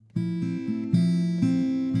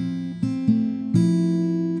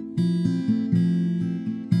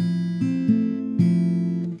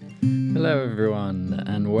everyone,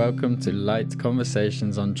 and welcome to Light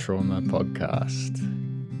Conversations on Trauma podcast.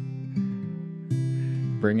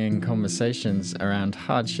 Bringing conversations around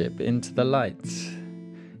hardship into the light.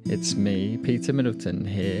 It's me, Peter Middleton,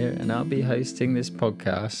 here, and I'll be hosting this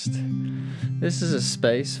podcast. This is a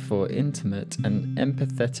space for intimate and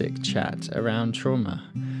empathetic chat around trauma,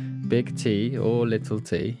 big T or little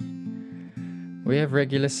t. We have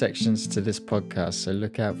regular sections to this podcast, so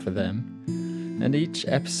look out for them. And each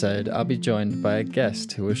episode, I'll be joined by a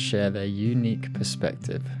guest who will share their unique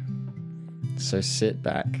perspective. So sit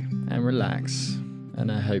back and relax,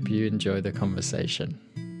 and I hope you enjoy the conversation.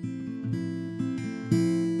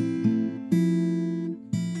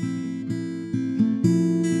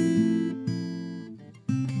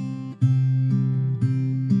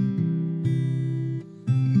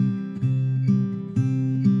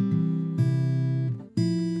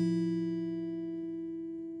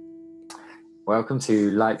 Welcome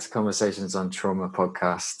to Light Conversations on Trauma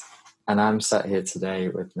podcast, and I'm sat here today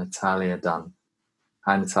with Natalia Dunn.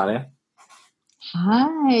 Hi, Natalia.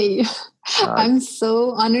 Hi. I'm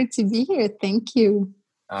so honored to be here. Thank you.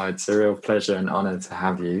 Oh, it's a real pleasure and honor to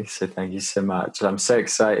have you, so thank you so much. I'm so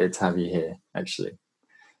excited to have you here, actually.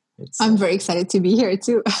 I'm very excited to be here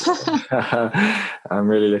too. I'm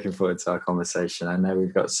really looking forward to our conversation. I know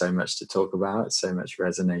we've got so much to talk about, so much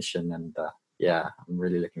resonance, and I'm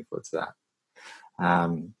really looking forward to that.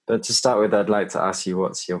 But to start with, I'd like to ask you,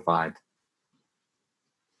 what's your vibe?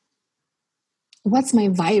 What's my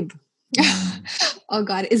vibe? Oh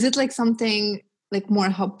God, is it like something like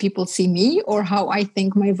more how people see me or how I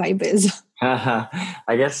think my vibe is? I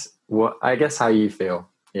guess how you feel.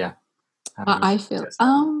 Yeah. I feel.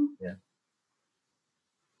 Yeah.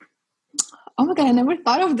 Oh my God, I never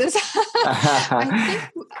thought of this. I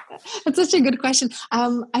think that's such a good question.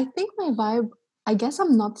 I think my vibe, I guess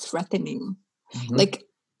I'm not threatening. Mm-hmm. Like,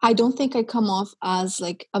 I don't think I come off as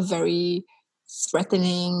like a very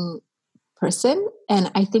threatening person. And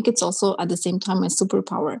I think it's also at the same time my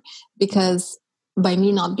superpower, because by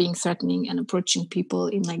me not being threatening and approaching people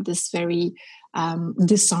in like this very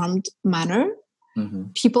disarmed manner, mm-hmm.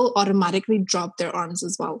 people automatically drop their arms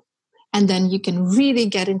as well. And then you can really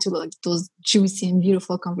get into like those juicy and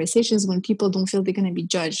beautiful conversations when people don't feel they're going to be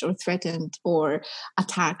judged or threatened or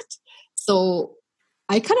attacked. So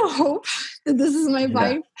I kind of hope that this is my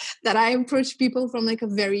vibe, that I approach people from like a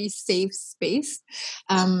very safe space.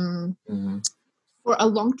 Mm-hmm. For a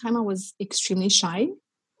long time, I was extremely shy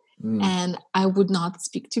and I would not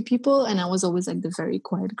speak to people. And I was always like the very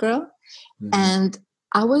quiet girl. Mm-hmm. And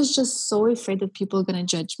I was just so afraid that people are going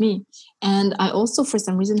to judge me. And I also, for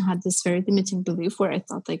some reason, had this very limiting belief where I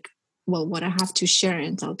thought like, well, what I have to share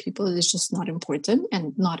and tell people is just not important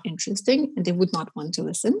and not interesting, and they would not want to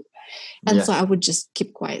listen. And so I would just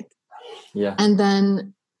keep quiet. Yeah. And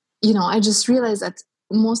then, I just realized that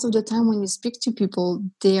most of the time when you speak to people,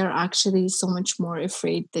 they are actually so much more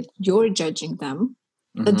afraid that you're judging them,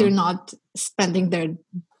 mm-hmm. that they're not spending their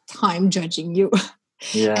time judging you.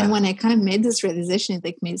 Yeah. And when I kind of made this realization, it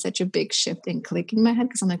like made such a big shift and click in my head,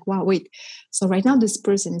 because I'm like, wow, wait. So right now this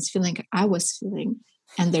person is feeling like I was feeling,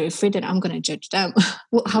 and they're afraid that I'm going to judge them.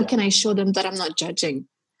 Well, how can I show them that I'm not judging?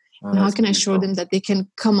 And how can I show them that they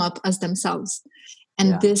can come up as themselves?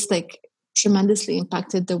 And this like tremendously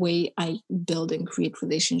impacted the way I build and create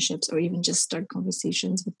relationships, or even just start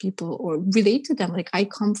conversations with people or relate to them. Like I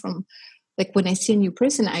come from, like when I see a new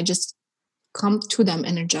person, I just come to them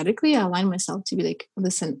energetically. I align myself to be like,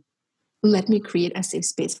 listen, let me create a safe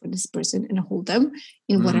space for this person and hold them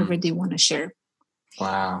in whatever they want to share.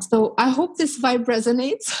 Wow. So I hope this vibe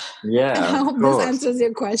resonates. Yeah. And I hope this answers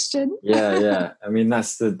your question. Yeah. I mean,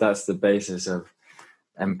 that's the basis of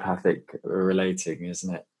empathic relating,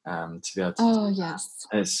 isn't it? To be able to. Oh, yes.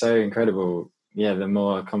 It's so incredible. Yeah. The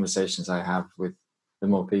more conversations I have with the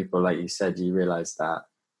more people, like you said, you realize that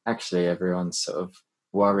actually everyone's sort of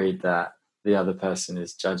worried that the other person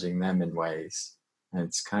is judging them in ways. And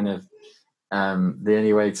it's kind of the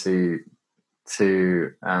only way to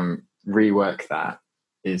rework that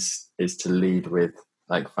is to lead with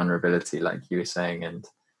like vulnerability, like you were saying,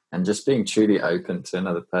 and just being truly open to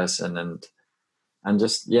another person, and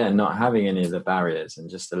just not having any of the barriers,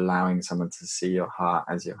 and just allowing someone to see your heart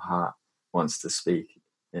as your heart wants to speak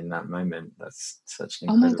in that moment. That's such an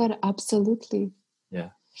incredible... Oh my God, absolutely. Yeah.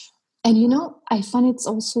 And I find it's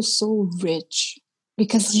also so rich,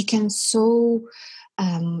 because you can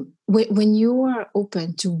when you are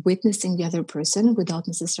open to witnessing the other person without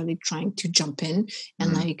necessarily trying to jump in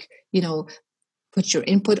and put your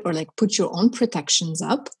input or like put your own protections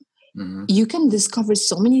up, you can discover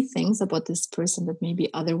so many things about this person that maybe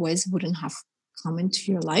otherwise wouldn't have come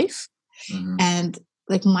into your life. And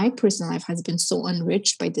like my personal life has been so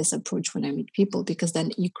enriched by this approach when I meet people, because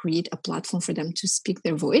then you create a platform for them to speak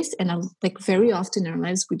their voice. And like very often in our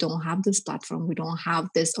lives, we don't have this platform. We don't have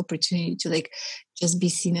this opportunity to like just be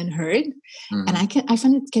seen and heard. And I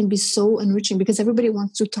find it can be so enriching because everybody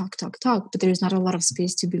wants to talk, but there's not a lot of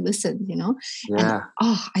space to be listened, you know? Yeah.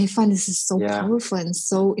 And I find this is so powerful and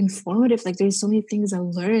so informative. Like there's so many things I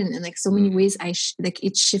learned and like so many ways like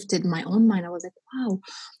it shifted my own mind. I was like, wow,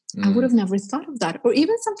 I would have never thought of that. Or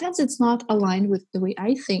even sometimes it's not aligned with the way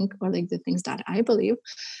I think or like the things that I believe.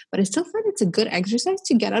 But I still find it's a good exercise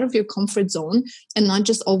to get out of your comfort zone and not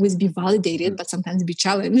just always be validated, but sometimes be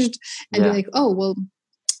challenged and be like, oh, well,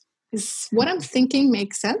 is what I'm thinking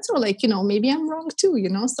makes sense? Or like, you know, maybe I'm wrong too, you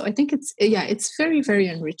know? So I think it's very, very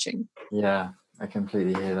enriching. Yeah, I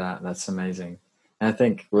completely hear that. That's amazing. And I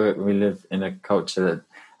think we live in a culture that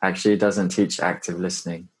actually doesn't teach active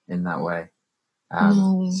listening in that way.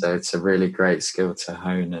 So it's a really great skill to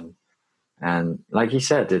hone, and like you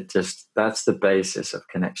said, that's the basis of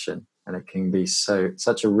connection, and it can be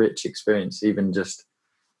such a rich experience, even just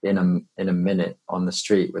in a minute on the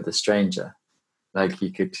street with a stranger. Like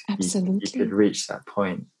you could reach that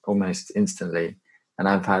point almost instantly, and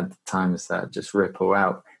I've had times that just ripple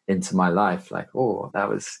out into my life. Like,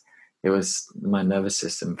 it was my nervous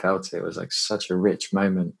system felt it. It was like such a rich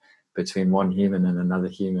moment between one human and another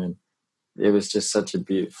human. It was just such a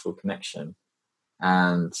beautiful connection.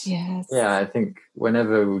 And I think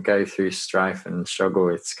whenever we go through strife and struggle,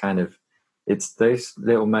 it's those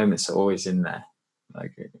little moments are always in there.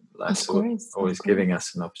 Like always giving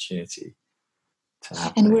us an opportunity to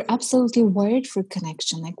have. And we're absolutely wired for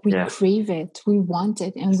connection. Like we crave it, we want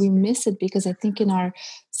it, and we miss it because I think in our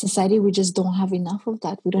society, we just don't have enough of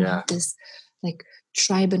that. We don't have this like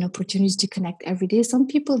tribe and opportunities to connect every day. Some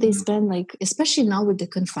people, they spend like, especially now with the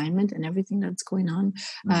confinement and everything that's going on,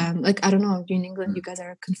 like I don't know, in England you guys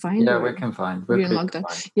are confined. We're confined, we're in lockdown.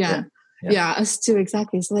 Us too,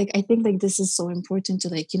 exactly. So like I think like this is so important to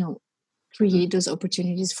like, you know, create those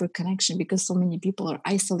opportunities for connection, because so many people are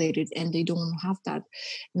isolated and they don't have that.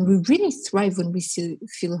 And we really thrive when we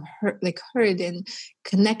feel heard and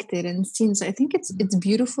connected and seen. So I think it's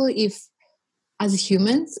beautiful if as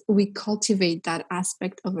humans, we cultivate that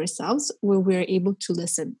aspect of ourselves where we're able to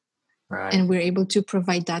listen. Right. And we're able to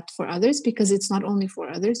provide that for others, because it's not only for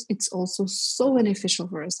others, it's also so beneficial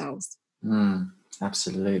for ourselves.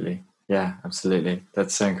 Absolutely. Yeah, absolutely.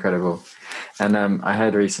 That's so incredible. And I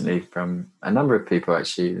heard recently from a number of people,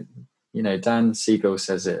 actually, you know, Dan Siegel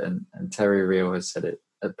says it and Terry Real has said it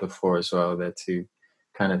before as well. They're two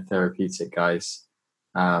kind of therapeutic guys.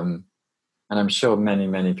 And I'm sure many,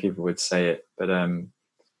 many people would say it, but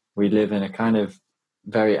we live in a kind of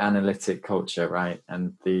very analytic culture, right?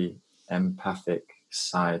 And the empathic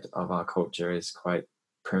side of our culture is quite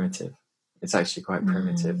primitive. It's actually quite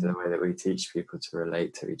primitive, the way that we teach people to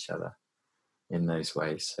relate to each other in those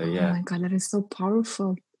ways. So, Oh my God, that is so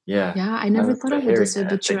powerful. Yeah. Yeah, I never thought of it this way,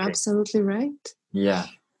 but you're absolutely right. Yeah.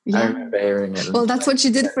 I remember hearing it. Well, that's what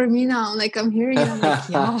you did for me now. Like, I'm hearing it, I'm like,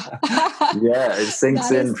 yeah, it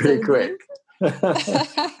sinks in pretty quick.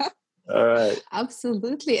 All right.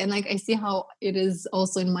 Absolutely. And like I see how it is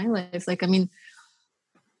also in my life. Like, I mean,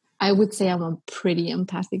 I would say I'm a pretty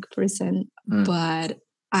empathic person, but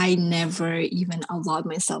I never even allowed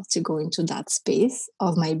myself to go into that space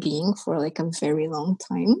of my being for like a very long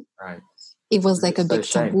time. Right. It was like a big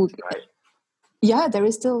taboo. Right? Yeah, there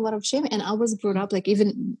is still a lot of shame. And I was brought up, like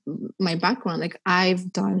even my background, like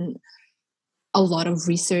I've done a lot of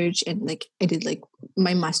research, and like I did like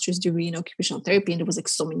my master's degree in occupational therapy, and there was like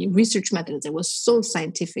so many research methods. It was so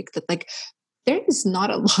scientific that like there is not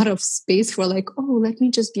a lot of space for like, oh, let me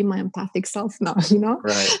just be my empathic self now, you know?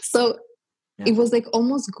 Right. So it was like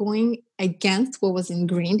almost going against what was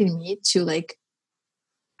ingrained in me to like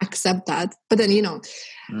accept that. But then, you know,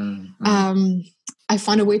 I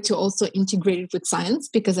found a way to also integrate it with science,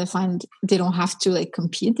 because I find they don't have to like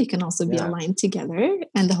compete. They can also be aligned together.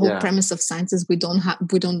 And the whole premise of science is we don't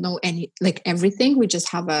know any, like everything. We just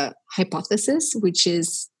have a hypothesis, which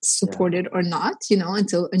is supported or not, you know,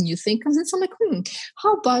 until a new thing comes in. So I'm like,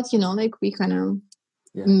 how about, you know, like we kind of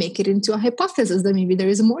make it into a hypothesis that maybe there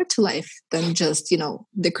is more to life than just, you know,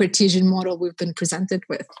 the Cartesian model we've been presented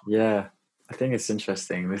with. Yeah. I think it's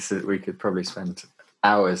interesting. We could probably spend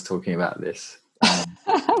hours talking about this.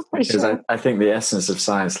 Because I think the essence of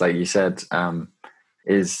science, like you said,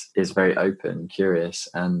 is very open, curious,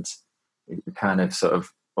 and it kind of sort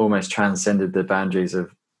of almost transcended the boundaries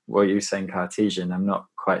of what you were saying, Cartesian. I'm not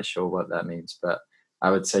quite sure what that means, but I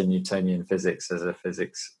would say Newtonian physics as a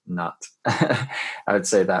physics nut. I would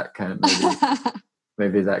say that kind of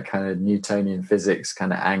maybe that kind of Newtonian physics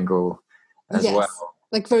kind of angle as well.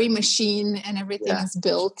 like very machine and everything is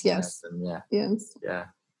built. Yes. Yes.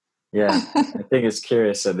 I think it's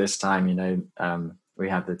curious at this time, we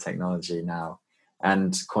have the technology now,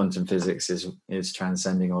 and quantum physics is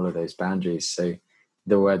transcending all of those boundaries. So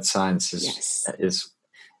the word science is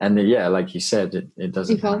like you said, it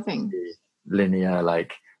doesn't evolving. Have to be linear,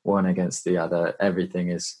 like one against the other. Everything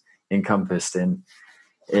is encompassed in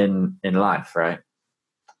life, right?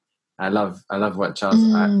 I love what Charles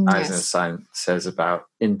Eisenstein says about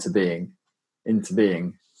into being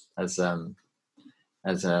as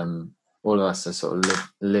all of us are sort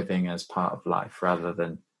of living as part of life rather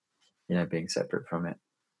than being separate from it.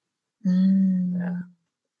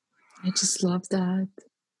 I just love that.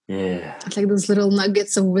 Yeah, it's like those little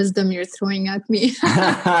nuggets of wisdom you're throwing at me.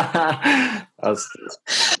 I'm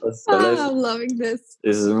loving this.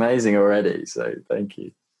 This is amazing already, so thank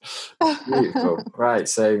you. Beautiful. Right,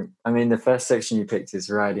 so the first section you picked is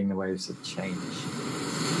riding the waves of change.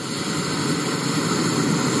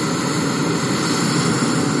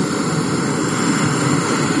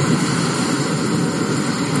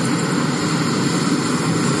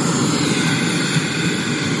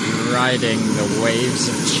 Riding the waves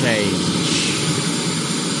of change.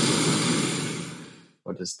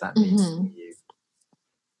 What does that mean to you?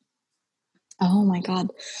 Oh my God.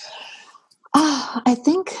 I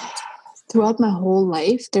think throughout my whole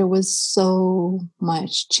life, there was so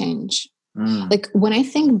much change. Like when I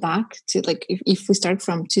think back to like, if we start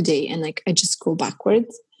from today and like, I just go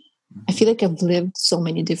backwards, I feel like I've lived so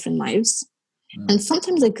many different lives. And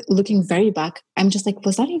sometimes like looking very back, I'm just like,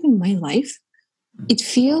 was that even my life?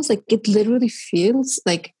 It literally feels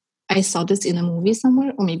like I saw this in a movie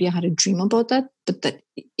somewhere, or maybe I had a dream about that, but that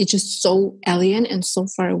it's just so alien and so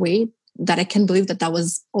far away that I can't believe that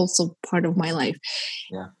was also part of my life.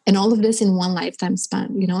 Yeah. And all of this in one lifetime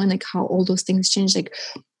span, and like how all those things change. Like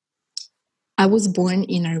I was born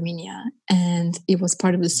in Armenia and it was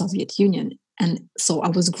part of the Soviet Union. And so I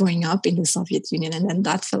was growing up in the Soviet Union, and then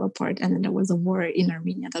that fell apart. And then there was a war in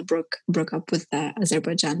Armenia that broke up with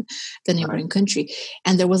Azerbaijan, the neighboring country.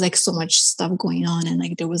 And there was like so much stuff going on. And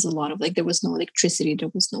like there was a lot of like, there was no electricity,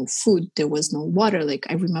 there was no food, there was no water. Like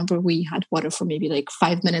I remember we had water for maybe like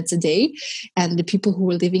 5 minutes a day. And the people who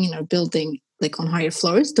were living in our building, like on higher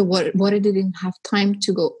floors, the water didn't have time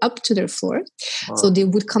to go up to their floor. Wow. So they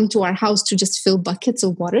would come to our house to just fill buckets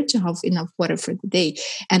of water to have enough water for the day.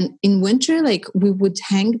 And in winter, like we would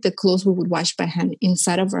hang the clothes we would wash by hand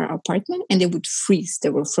inside of our apartment and they would freeze.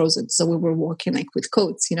 They were frozen. So we were walking like with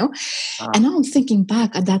coats, Wow. And now I'm thinking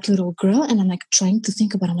back at that little girl and I'm like trying to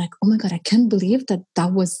think about it. I'm like, oh my God, I can't believe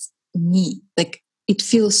that was me. Like it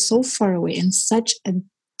feels so far away and such a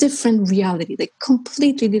different reality, like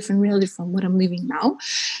completely different reality from what I'm living now.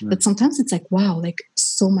 But sometimes it's like, wow, like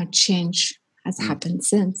so much change has happened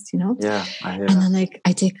since, Yeah, I hear and then like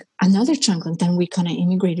I take another chunk, and then we kind of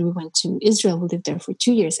immigrated. We went to Israel. We lived there for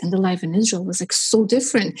 2 years, and the life in Israel was like so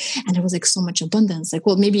different, and there was like so much abundance. Like,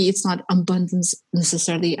 well, maybe it's not abundance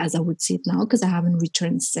necessarily as I would see it now because I haven't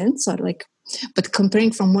returned since. So but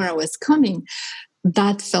comparing from where I was coming,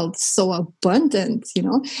 that felt so abundant,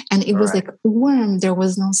 and it was like warm. There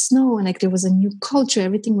was no snow, and like there was a new culture.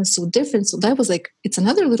 Everything was so different. So that was like, it's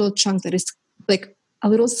another little chunk that is like a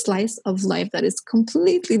little slice of life that is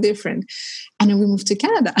completely different. And then we moved to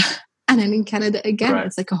Canada, and then in Canada again,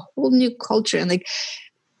 it's like a whole new culture. And like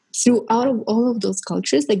throughout of all of those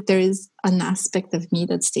cultures, like there is an aspect of me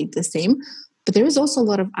that stayed the same. But there is also a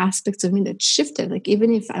lot of aspects of me that shifted. Like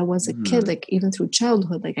even if I was a kid, like even through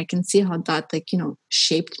childhood, like I can see how that like,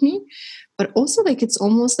 shaped me. But also like it's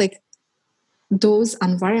almost like those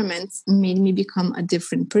environments made me become a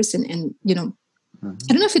different person. And, I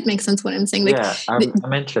don't know if it makes sense what I'm saying. Like, yeah,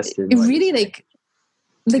 I'm interested. It really like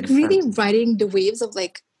really riding the waves of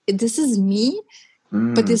like, this is me,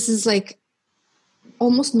 but this is like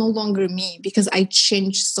almost no longer me because I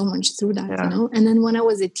changed so much through that, And then when I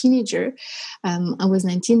was a teenager, I was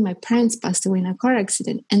 19, my parents passed away in a car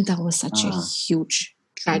accident. And that was such a huge,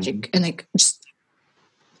 tragic, and like just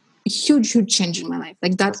a huge, huge change in my life.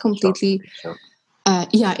 Like that completely,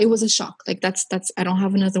 it was a shock. Like that's, I don't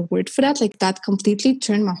have another word for that. Like that completely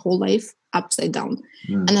turned my whole life upside down.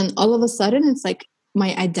 And then all of a sudden it's like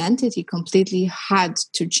my identity completely had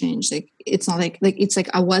to change. Like, it's not like it's like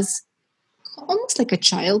I was almost like a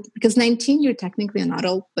child, because 19 you're technically an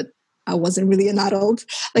adult, but I wasn't really an adult.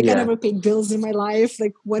 Like I never paid bills in my life.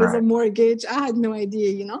 Like what is a mortgage? I had no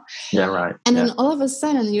idea, Yeah, right. And then all of a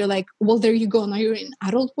sudden you're like, well, there you go. Now you're in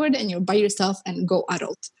adult world and you're by yourself and go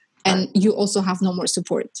adult. And you also have no more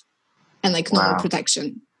support and like no more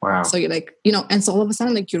protection. Wow. So you're like, and so all of a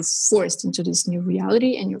sudden like you're forced into this new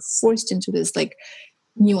reality and you're forced into this like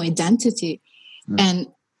new identity. And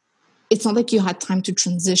it's not like you had time to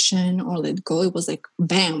transition or let go. It was like,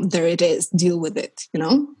 bam, there it is. Deal with it, you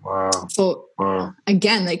know? Wow. So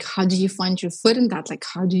again, like, how do you find your foot in that? Like,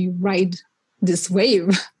 how do you ride this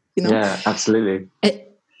wave? You know? Yeah, absolutely.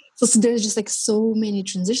 So there's just like so many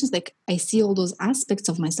transitions. Like I see all those aspects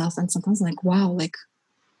of myself, and sometimes I'm like, wow, like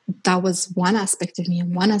that was one aspect of me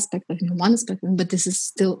and one aspect of me and one aspect of me, but this is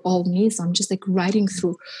still all me. So I'm just like riding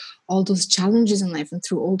through all those challenges in life and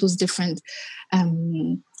through all those different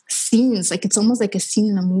scenes. Like it's almost like a scene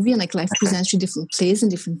in a movie, and like life presents you different plays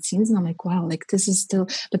and different scenes. And I'm like, wow, like this is still,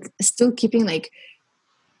 but still keeping like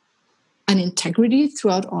an integrity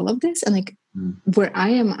throughout all of this. And like where I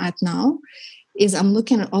am at now is I'm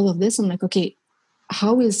looking at all of this. I'm like, okay,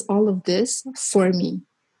 how is all of this for me?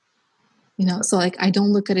 You know, so like I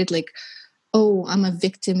don't look at it like, oh, I'm a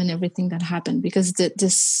victim in everything that happened, because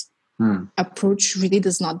this approach really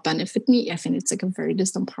does not benefit me. I think it's like a very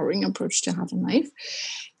disempowering approach to have in life.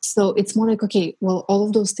 So it's more like, okay, well, all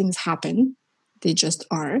of those things happen. They just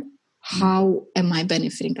are. How am I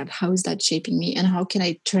benefiting that? How is that shaping me? And how can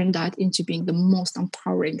I turn that into being the most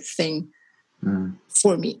empowering thing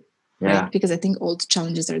for me? Yeah. Right? Because I think all the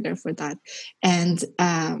challenges are there for that. And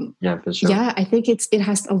for sure. Yeah, I think it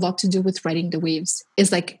has a lot to do with riding the waves.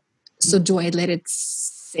 It's like, so do I let it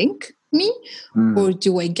sink me, or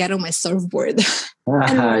do I get on my surfboard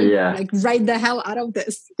and like ride the hell out of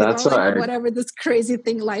this? That's like, right. Whatever this crazy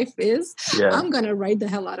thing life is, I'm gonna ride the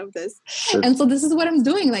hell out of this. And so this is what I'm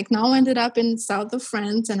doing. Like now I ended up in south of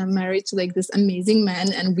France, and I'm married to like this amazing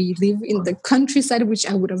man, and we live in the countryside, which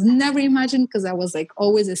I would have never imagined, because I was like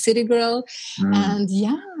always a city girl. And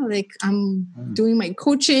like I'm doing my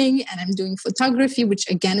coaching, and I'm doing photography, which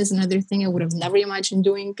again is another thing I would have never imagined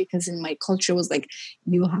doing, because in my culture it was like,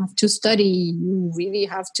 you have to study, you really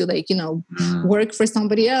have to like, you know, work for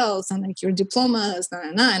somebody else, and like your diplomas,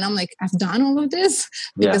 and I'm like, I've done all of this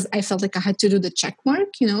because I felt like I had to do the check mark,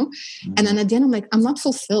 you know. And then at the end I'm like, I'm not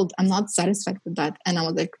fulfilled, I'm not satisfied with that. And I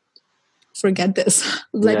was like, forget this.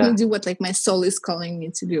 Let me do what like my soul is calling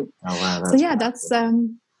me to do. So yeah, that's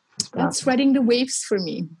riding the waves for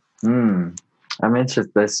me. I'm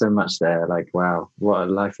interested. There's so much there. Like, wow, what a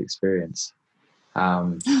life experience.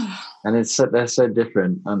 And they're so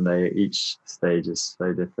different, aren't they? Each stage is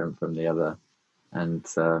so different from the other. And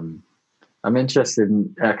I'm interested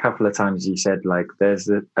in a couple of times you said like there's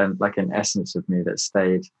like an essence of me that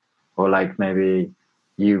stayed, or like maybe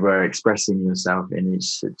you were expressing yourself in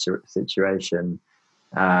each situation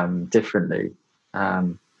differently.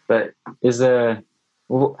 But is there?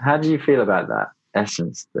 How do you feel about that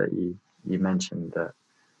essence that you mentioned?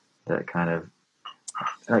 That kind of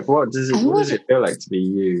like what does it feel like to be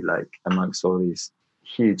you, like amongst all these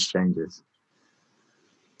huge changes?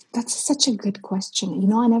 That's such a good question. You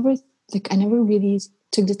know, I never really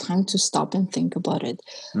took the time to stop and think about it.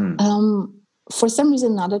 For some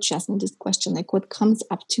reason, now that you asked me this question, like what comes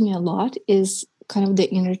up to me a lot is kind of the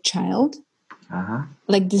inner child.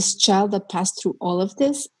 Like this child that passed through all of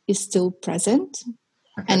this is still present,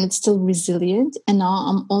 and it's still resilient. And now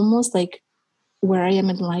I'm almost like where I am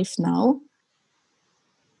in life now.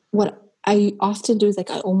 What I often do is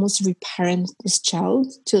like I almost reparent this child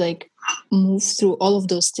to like move through all of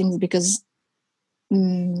those things, because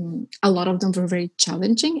a lot of them were very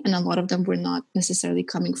challenging, and a lot of them were not necessarily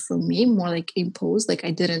coming from me, more like imposed. Like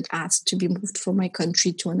I didn't ask to be moved from my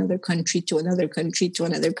country to another country to another country to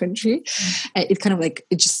another country. It kind of like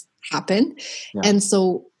it just happened. And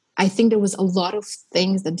so I think there was a lot of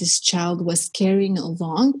things that this child was carrying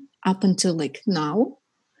along up until like now,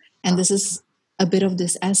 and this is a bit of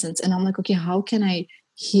this essence. And I'm like, okay, how can I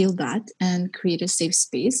heal that and create a safe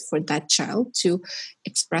space for that child to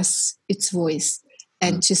express its voice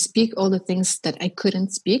and to speak all the things that I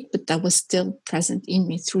couldn't speak, but that was still present in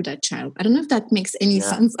me through that child. I don't know if that makes any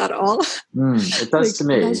sense at all. It does like, to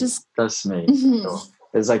me. It does to me.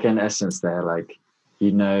 There's like an essence there, like,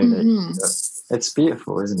 you know, that it's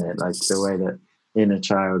beautiful, isn't it? Like the way that inner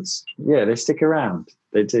childs, they stick around.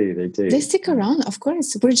 They do. They stick around, of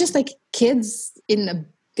course. We're just like kids in a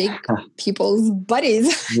big people's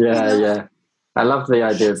bodies. Yeah. I love the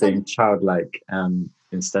idea of being childlike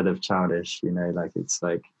instead of childish, you know, like it's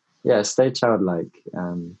like, stay childlike.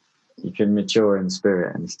 You can mature in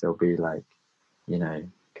spirit and still be like, you know,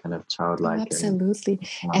 kind of childlike. Absolutely.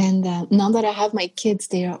 And now that I have my kids,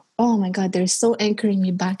 they are, oh my God, they're so anchoring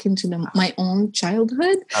me back into my own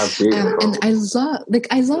childhood. And I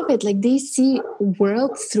love it. Like they see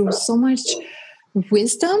world through so much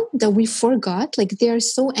wisdom that we forgot. Like they are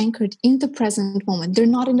so anchored in the present moment. They're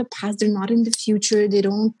not in the past, they're not in the future. They're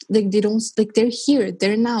here,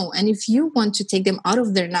 they're now. And if you want to take them out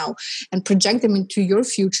of there now and project them into your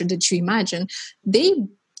future that you imagine, they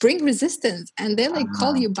bring resistance, and they like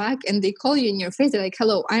call you back, and they call you in your face. They're like,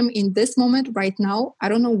 hello, I'm in this moment right now. I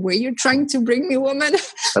don't know where you're trying to bring me, woman,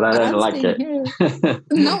 but I don't like it.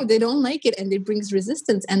 No, they don't like it, and it brings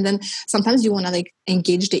resistance. And then sometimes you want to like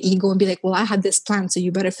engage the ego and be like, well, I had this plan, so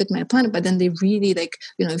you better fit my plan. But then they really like,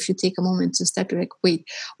 if you take a moment to step, you're like, wait,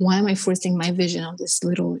 why am I forcing my vision of this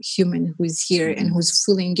little human who is here and who's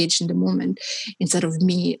fully engaged in the moment, instead of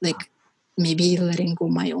me like maybe letting go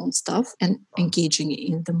my own stuff and engaging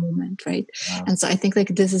in the moment, right? Wow. And so I think like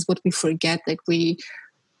this is what we forget. Like we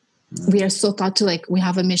are so taught to like, we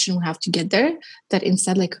have a mission, we have to get there, that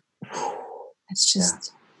instead like, let's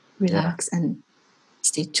just relax and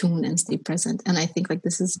stay tuned and stay present. And I think like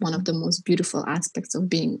this is one of the most beautiful aspects of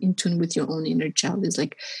being in tune with your own inner child, is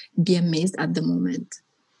like be amazed at the moment.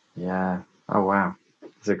 Yeah. Oh wow,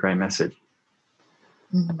 it's a great message.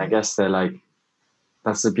 I guess they're like,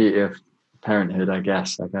 that's the beauty of parenthood, I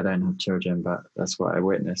guess. Like I don't have children, but that's what I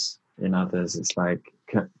witness in others. It's like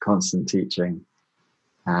constant teaching,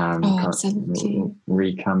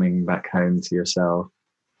 re-coming back home to yourself.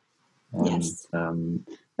 Yes. And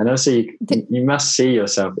also you must see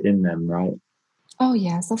yourself in them, right? Oh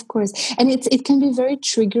yes, of course. And it can be very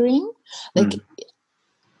triggering. Like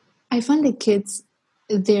I find the kids,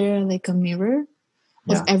 they're like a mirror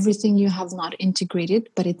of everything you have not integrated,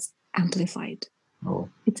 but it's amplified. Oh.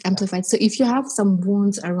 It's amplified. So if you have some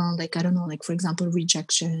wounds around, like, I don't know, like for example,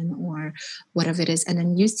 rejection or whatever it is, and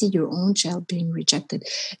then you see your own child being rejected,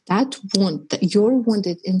 that wound, that your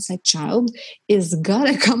wounded inside child is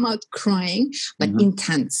gotta come out crying, like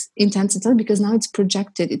intense, because now it's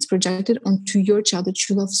projected onto your child that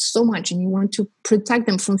you love so much, and you want to protect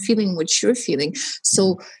them from feeling what you're feeling.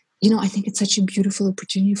 So I think it's such a beautiful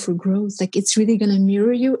opportunity for growth. Like it's really going to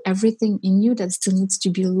mirror you, everything in you that still needs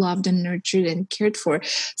to be loved and nurtured and cared for.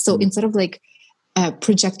 So instead of like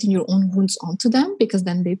projecting your own wounds onto them, because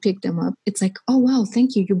then they pick them up, it's like, oh, wow,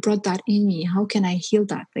 thank you. You brought that in me. How can I heal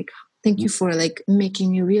that? Like, thank you for like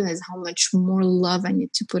making me realize how much more love I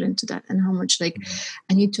need to put into that, and how much like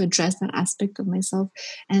I need to address that aspect of myself.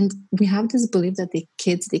 And we have this belief that the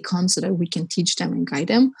kids, they come so that we can teach them and guide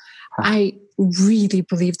them. I really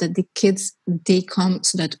believe that the kids, they come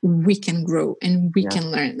so that we can grow and we can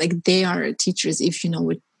learn. Like they are teachers if you know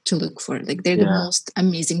what to look for. Like they're the most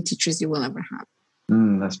amazing teachers you will ever have.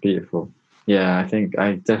 That's beautiful. Yeah, I think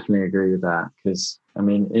I definitely agree with that, because I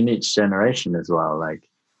mean, in each generation as well, like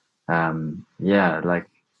like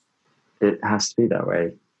it has to be that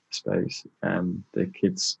way, I suppose. The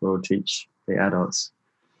kids will teach the adults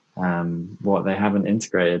what they haven't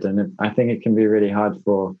integrated, and I think it can be really hard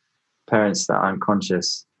for parents that aren't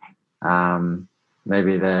conscious.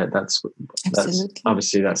 Maybe that's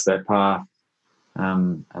obviously that's their path,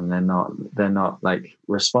 and they're not like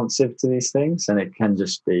responsive to these things, and it can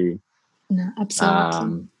just be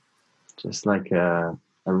just like a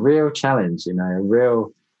real challenge, a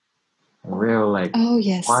real like,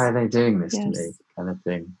 why are they doing this to me kind of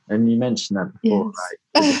thing. And you mentioned that before,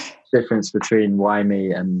 right? The difference between why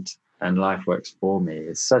me and life works for me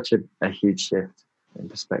is such a huge shift in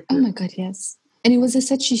perspective. Oh my God, yes. And it was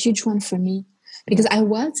such a huge one for me, because I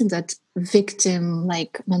was in that victim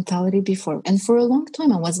like mentality before, and for a long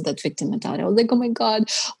time I was in that victim mentality. I was like, oh my God,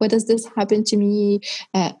 why does this happen to me?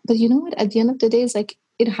 But you know what, at the end of the day, it's like,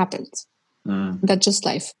 it happens. That's just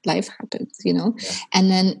life happens, and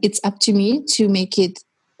then it's up to me to make it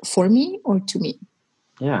for me or to me.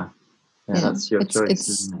 That's your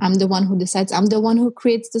choice. I'm the one who decides. I'm the one who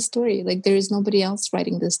creates the story. Like there is nobody else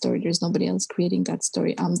writing the story. There's nobody else creating that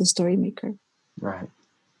story. I'm the story maker. Right.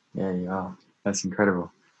 Yeah, you are. That's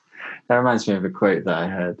incredible. That reminds me of a quote that I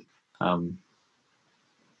heard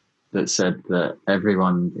that said that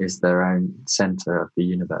everyone is their own center of the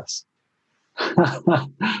universe.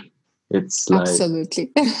 It's like,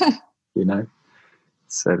 absolutely.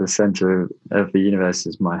 So the center of the universe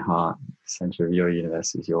is my heart. The center of your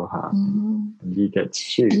universe is your heart. And you get to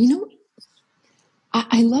choose. And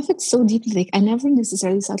I love it so deeply. Like I never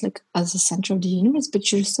necessarily saw it like as the center of the universe,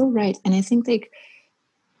 but you're so right. And I think like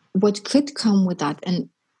what could come with that, and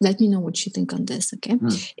let me know what you think on this, okay?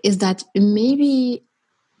 Is that maybe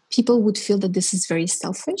people would feel that this is very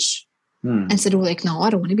selfish. And so they were like, no,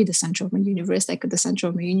 I don't want to be the center of my universe. Like the center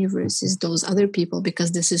of my universe is those other people,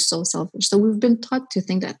 because this is so selfish. So we've been taught to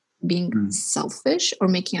think that being selfish or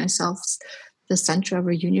making ourselves the center of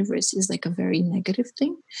our universe is like a very negative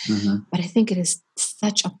thing. But I think it is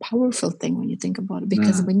such a powerful thing when you think about it,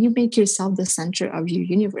 because when you make yourself the center of your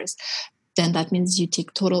universe, then that means you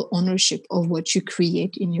take total ownership of what you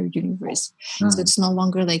create in your universe. So it's no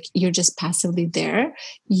longer like you're just passively there.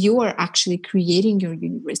 You are actually creating your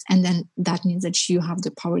universe. And then that means that you have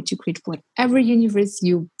the power to create whatever universe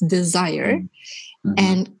you desire.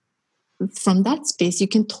 And from that space, you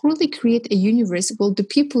can totally create a universe. Well, the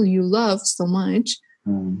people you love so much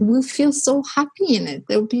will feel so happy in it.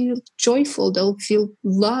 They'll be joyful. They'll feel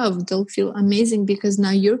loved. They'll feel amazing, because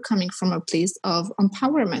now you're coming from a place of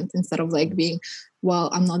empowerment instead of like being, well,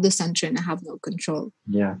 I'm not the center and I have no control.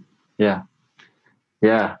 Yeah.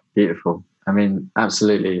 Beautiful. I mean,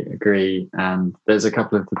 absolutely agree. And there's a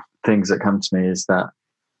couple of things that come to me is that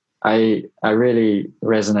I really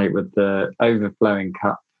resonate with the overflowing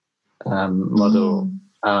cup model.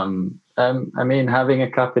 I mean, having a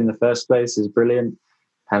cup in the first place is brilliant.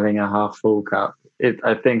 Having a half full cup,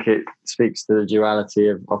 I think it speaks to the duality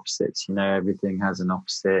of opposites. You know, everything has an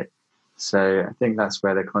opposite. So I think that's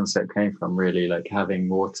where the concept came from, really, like having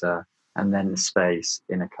water and then the space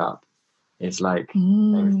in a cup is like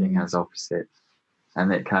everything has opposites.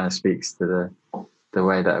 And it kind of speaks to the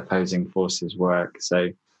way that opposing forces work.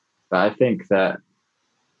 So, but I think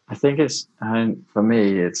it's, for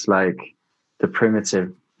me, it's like the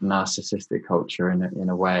primitive narcissistic culture in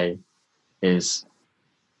a way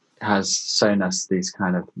has shown us these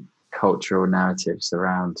kind of cultural narratives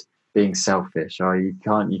around being selfish, or you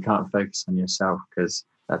can't focus on yourself because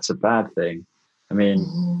that's a bad thing. I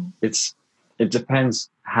mean, it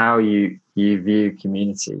depends how you view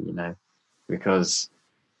community, you know, because,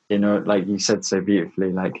 you know, like you said so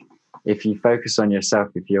beautifully, like if you focus on yourself,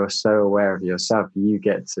 if you're so aware of yourself, you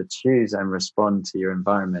get to choose and respond to your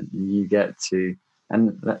environment. You get to,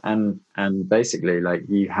 and basically, like,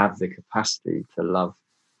 you have the capacity to love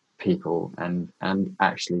people and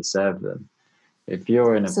actually serve them. If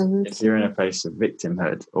you're in a place of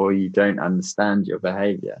victimhood, or you don't understand your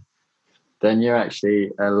behavior, then you're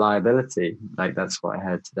actually a liability. Like, that's what I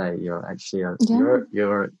heard today. You're actually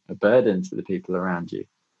you're a burden to the people around you.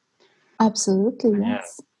 Absolutely,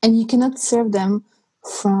 yes. And you cannot serve them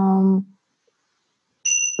from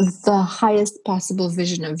the highest possible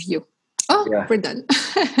vision of you. We're done.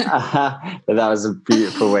 But that was a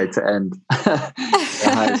beautiful way to end. The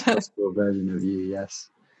highest possible version of you. Yes.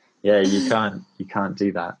 Yeah, you can't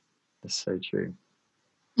do that. That's so true.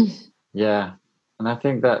 Yeah. And I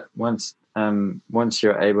think that once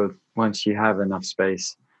you have enough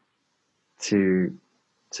space to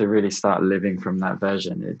really start living from that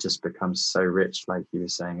version, it just becomes so rich, like you were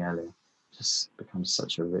saying earlier. It just becomes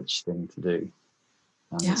such a rich thing to do.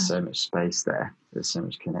 And there's so much space there. There's so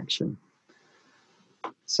much connection.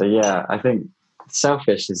 So yeah, I think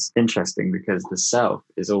selfish is interesting because the self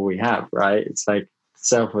is all we have, right? It's like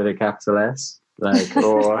self with a capital S, like,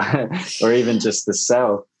 or even just the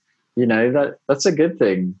self. You know, that's a good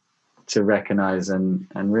thing to recognize, and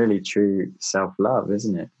really true self-love,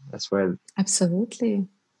 isn't it? That's where absolutely.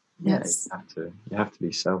 Yes. You have to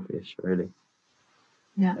be selfish, really.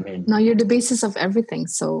 Yeah. I mean, no, you're the basis of everything.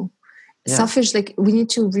 So selfish, like, we need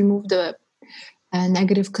to remove the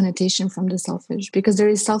negative connotation from the selfish, because there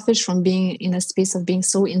is selfish from being in a space of being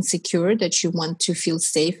so insecure that you want to feel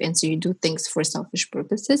safe, and so you do things for selfish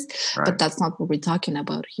purposes. Right. But that's not what we're talking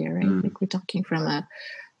about here, right? Like, we're talking from a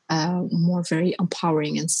more very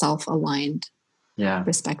empowering and self-aligned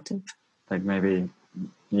perspective. Like, maybe,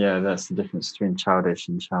 that's the difference between childish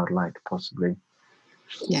and childlike, possibly.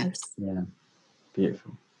 Yes. Yeah,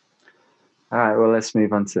 beautiful. All right, well, let's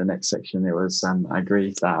move on to the next section. It was, I agree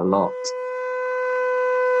with that a lot.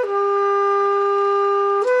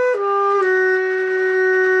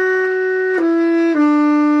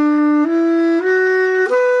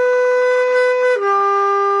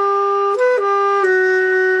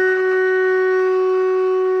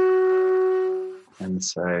 And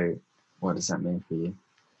so, what does that mean for you?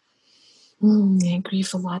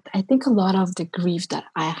 Grief a lot. I think a lot of the grief that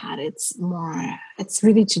I had, it's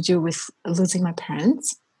really to do with losing my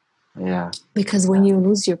parents. Yeah. Because when you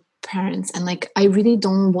lose your parents, and like, I really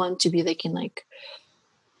don't want to be like in like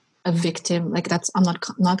a victim. Like, that's, I'm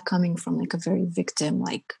not coming from like a very victim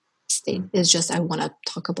like state. It's just, I want to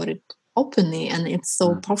talk about it openly, and it's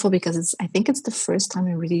so powerful because I think it's the first time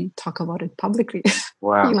I really talk about it publicly.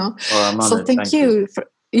 Wow. You know. Well, I'm honored. So thank you.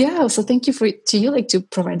 So thank you to you, like, to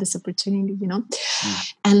provide this opportunity, you know.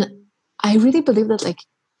 And I really believe that, like,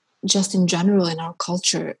 just in general in our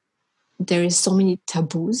culture, there is so many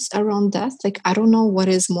taboos around death. Like, I don't know what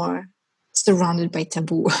is more surrounded by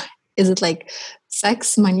taboo. Is it like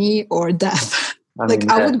sex, money, or death?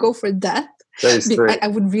 I would go for death, I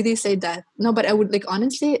would really say that. No, but I would like,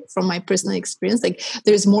 honestly, from my personal experience, like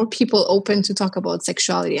there's more people open to talk about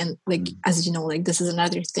sexuality. And like, as you know, like this is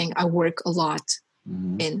another thing I work a lot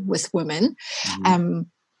in with women,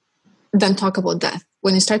 than talk about death.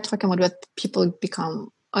 When you start talking about death, people become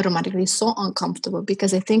automatically so uncomfortable,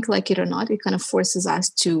 because I think, like it or not, it kind of forces us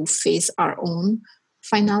to face our own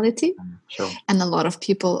finality. Sure. And a lot of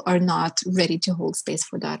people are not ready to hold space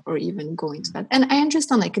for that or even go into that. And I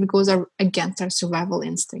understand, like, it goes against our survival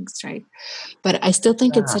instincts, right? But I still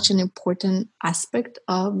think it's such an important aspect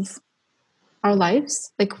of our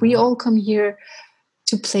lives. Like, we all come here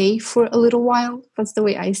to play for a little while. That's the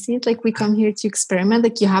way I see it. Like, we come here to experiment.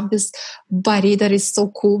 Like, you have this body that is so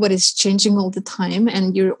cool, but it's changing all the time,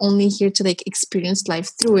 and you're only here to like experience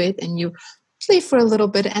life through it, and you play for a little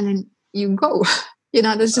bit and then you go. You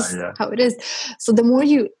know, that's just how it is. So the more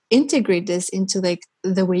you integrate this into like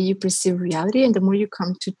the way you perceive reality, and the more you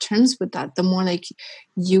come to terms with that, the more like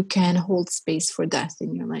you can hold space for death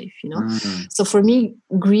in your life, you know? So for me,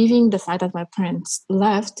 grieving the fact that my parents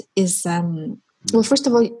left is, well, first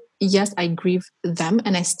of all, yes, I grieve them,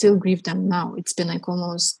 and I still grieve them now. It's been like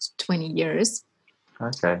almost 20 years.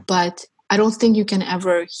 Okay. But I don't think you can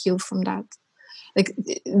ever heal from that. Like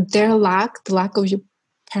the lack of your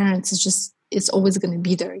parents is just, it's always going to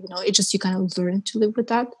be there, you know. It's just, you kind of learn to live with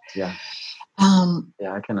that. Yeah. I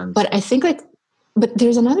can understand. But I think like, but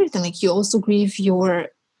there's another thing, like you also grieve your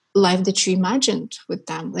life that you imagined with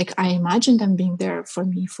them. Like I imagined them being there for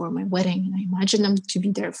me for my wedding, and I imagined them to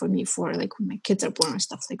be there for me for like when my kids are born or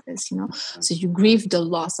stuff like this, you know. So you grieve the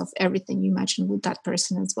loss of everything you imagined with that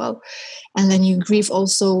person as well. And then you grieve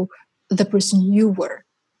also the person you were.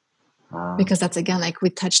 Because that's, again, like we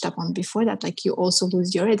touched upon before, that like you also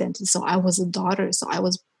lose your identity. So I was a daughter, so I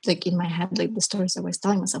was like, in my head, like the stories I was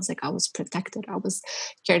telling myself, like I was protected, I was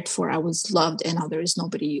cared for, I was loved, and now there is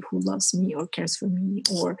nobody who loves me or cares for me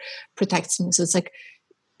or protects me. So it's like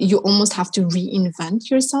you almost have to reinvent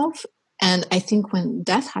yourself. And I think when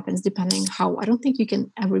death happens, depending how, I don't think you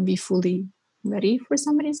can ever be fully ready for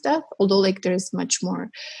somebody's death, although like there's much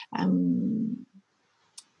more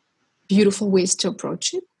beautiful ways to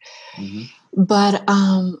approach it. But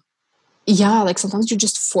yeah, like sometimes you're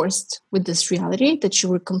just forced with this reality that you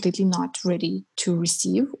were completely not ready to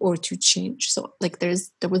receive or to change. So like there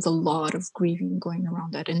was a lot of grieving going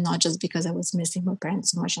around that, and not just because I was missing my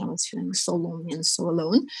parents so much and I was feeling so lonely and so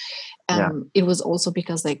alone. It was also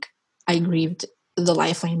because like I grieved the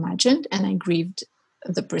life I imagined, and I grieved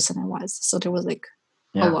the person I was. So there was like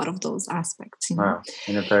a lot of those aspects, you know? Wow,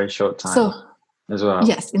 in a very short time. So as well.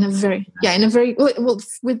 Yes, in a very well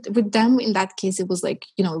with them in that case, it was like,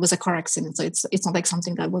 you know, it was a car accident, so it's not like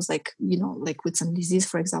something that was like, you know, like with some disease,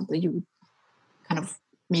 for example, you would kind of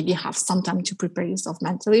maybe have some time to prepare yourself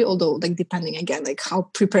mentally, although like depending again, like how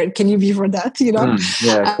prepared can you be for that, you know?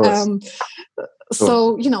 Yeah, of course.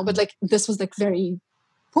 So, you know, but like this was like very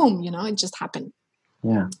boom, you know, it just happened.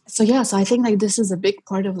 So I think like this is a big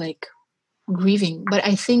part of like grieving, but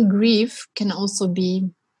I think grief can also be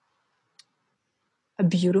a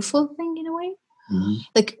beautiful thing in a way.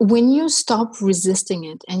 Like when you stop resisting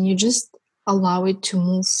it and you just allow it to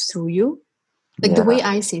move through you, like the way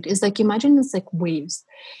I see it is like, imagine it's like waves,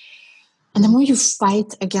 and the more you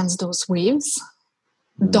fight against those waves,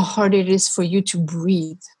 the harder it is for you to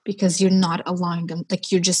breathe, because you're not allowing them,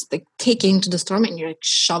 like you're just like taking into the storm and you're like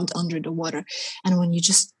shoved under the water. And when you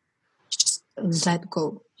just let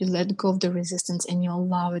go, you let go of the resistance and you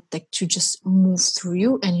allow it like to just move through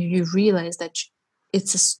you, and you realize that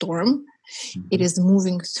it's a storm. It is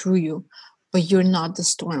moving through you, but you're not the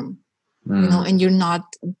storm, you know, and you're not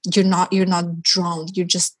drowned. You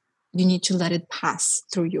need to let it pass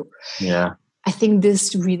through you. I think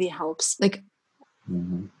this really helps. Like,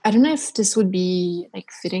 I don't know if this would be like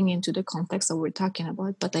fitting into the context that we're talking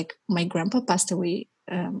about, but like my grandpa passed away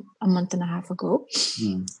a month and a half ago,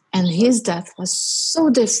 and his death was so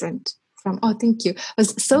different from,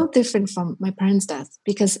 was so different from my parents' death,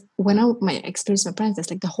 because when my experience with my parents'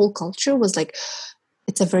 death, like the whole culture was like,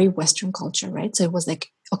 it's a very Western culture, right? So it was like,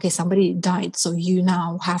 okay, somebody died, so you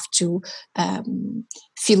now have to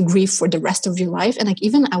feel grief for the rest of your life. And like,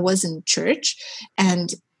 even I was in church,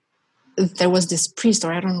 and there was this priest,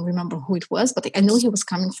 or I don't remember who it was, but like, I know he was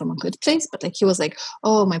coming from a good place, but like he was like,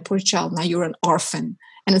 oh, my poor child, now you're an orphan.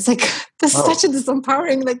 And it's like, that's such a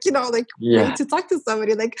disempowering, like, you know, like way to talk to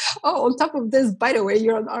somebody, like, oh, on top of this, by the way,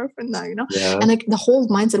 you're an orphan now, you know? And like the whole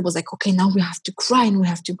mindset was like, okay, now we have to cry and we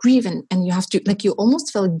have to grieve, and you have to, like, you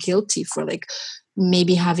almost felt guilty for like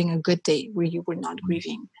maybe having a good day where you were not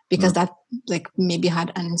grieving, because that like maybe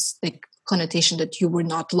had connotation that you were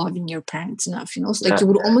not loving your parents enough, you know, so like you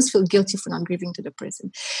would almost feel guilty for not grieving to the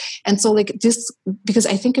person. And so like this, because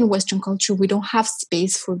I think in Western culture we don't have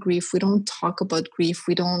space for grief, we don't talk about grief,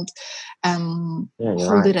 we don't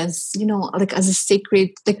hold it as, you know, like as a sacred,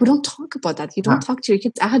 like we don't talk about that. You don't talk to your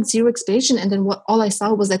kids. I had zero explanation, and then all I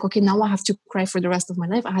saw was like, okay, now I have to cry for the rest of my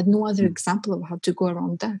life. I had no other example of how to go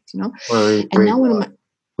around that, you know. Well,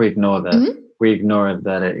 we ignore that. We ignore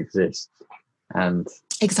that it exists. And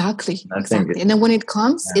exactly. And then when it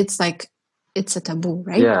comes, it's like, it's a taboo,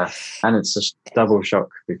 right? Yeah. And it's a double shock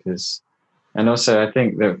because, and also I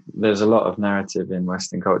think that there's a lot of narrative in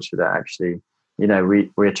Western culture that actually, you know,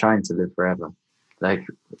 we're trying to live forever. Like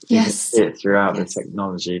you can see it throughout the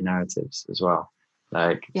technology narratives as well.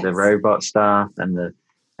 Like the robot stuff and the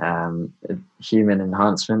human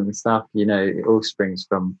enhancement and stuff, you know, it all springs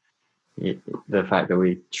from the fact that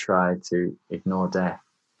we try to ignore death.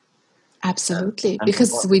 Absolutely,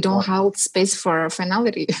 because we don't hold space for our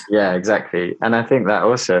finality. Yeah, exactly. And I think that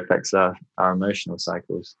also affects our emotional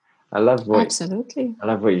cycles. I love what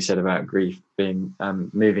you said about grief being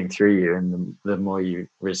moving through you, and the more you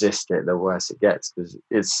resist it, the worse it gets, because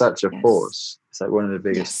it's such a force. It's like one of the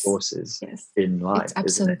biggest forces in life. It's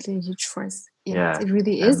absolutely a huge force. It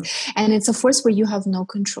really is. And it's a force where you have no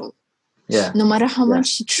control. Yeah. No matter how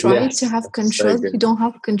much you try to have control, you don't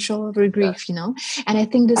have control over grief, you know? And I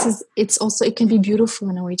think it can be beautiful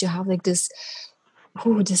in a way to have like this,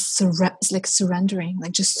 like surrendering,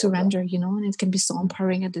 like just surrender, you know? And it can be so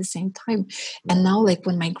empowering at the same time. And now, like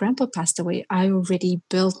when my grandpa passed away, I already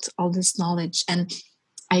built all this knowledge, and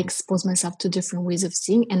I exposed myself to different ways of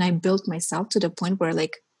seeing, and I built myself to the point where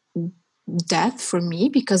like death for me,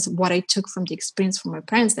 because what I took from the experience from my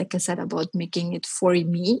parents, like I said, about making it for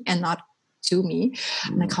me and not to me,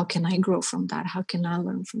 like how can I grow from that, how can I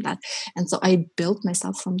learn from that? And so I built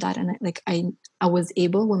myself from that, and I was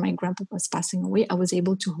able, when my grandpa was passing away, I was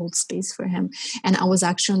able to hold space for him. And I was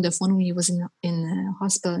actually on the phone when he was in a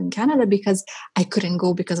hospital in Canada, because I couldn't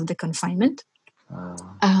go because of the confinement.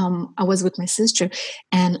 I was with my sister,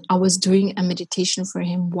 and I was doing a meditation for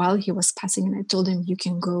him while he was passing, and I told him, you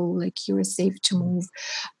can go, like you're safe to move,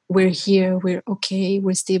 we're here, we're okay,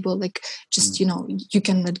 we're stable, like just you know, you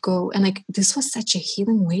can let go. And like this was such a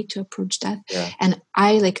healing way to approach death. And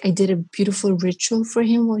I did a beautiful ritual for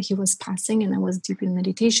him while he was passing, and I was deep in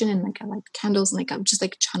meditation, and like I light candles, and like I'm just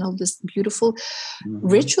like channeled this beautiful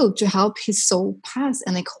ritual to help his soul pass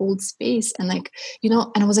and like hold space, and like, you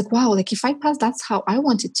know, and I was like, wow, like if I pass, that's how I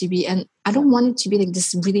want it to be. And I don't want it to be like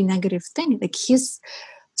this really negative thing. Like his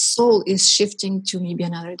soul is shifting to maybe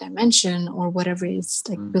another dimension, or whatever is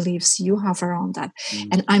like beliefs you have around that.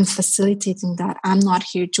 And I'm facilitating that. I'm not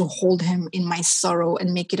here to hold him in my sorrow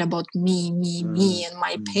and make it about me and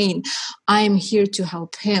my pain. I'm here to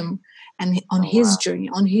help him and on his journey,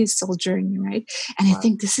 on his soul journey, right? And I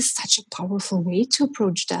think this is such a powerful way to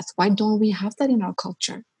approach death. Why don't we have that in our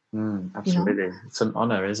culture? Absolutely. You know? It's an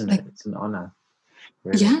honor, isn't it? It's an honor.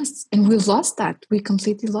 Really. Yes. And we lost that. We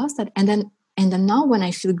completely lost that. And then now when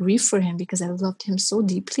I feel grief for him, because I loved him so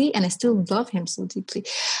deeply, and I still love him so deeply,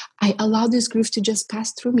 I allow this grief to just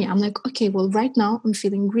pass through me. I'm like, okay, well, right now I'm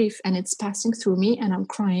feeling grief, and it's passing through me, and I'm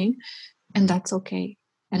crying, and that's okay.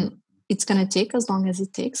 And it's going to take as long as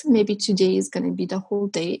it takes. And maybe today is going to be the whole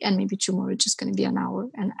day, and maybe tomorrow it's just going to be an hour,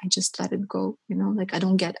 and I just let it go, you know, like I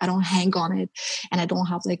don't hang on it, and I don't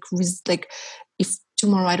have like if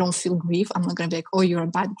tomorrow I don't feel grief, I'm not going to be like, oh, you're a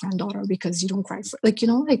bad granddaughter because you don't cry for, like, you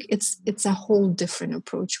know, like it's a whole different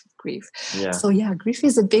approach with grief. So yeah, grief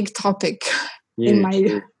is a big topic in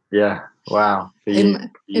my wow in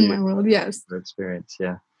my world. Yes, experience.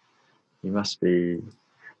 Yeah, you must be.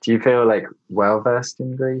 Do you feel like well versed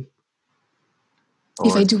in grief?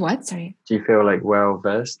 If I do what? Sorry. Do you feel like well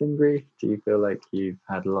versed in grief? Do you feel like you've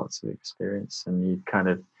had lots of experience and you kind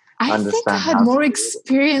of I think I had more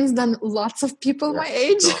experience than lots of people my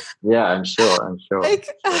age. Sure. Yeah, I'm sure. Like,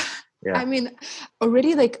 I mean,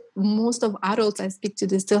 already like most of adults I speak to,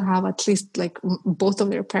 they still have at least like both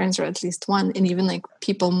of their parents, or at least one. And even like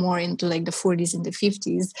people more into like the 40s and the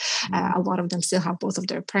 50s, a lot of them still have both of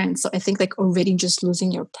their parents. So I think like already just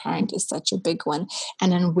losing your parent is such a big one.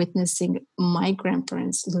 And then witnessing my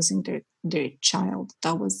grandparents losing their child,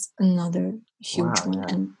 that was another huge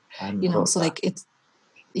one. And, you know, so like it's,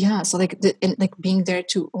 so like and like being there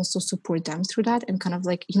to also support them through that, and kind of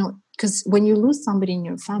like, you know, because when you lose somebody in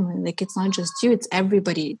your family, like it's not just you, it's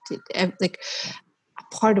everybody. Like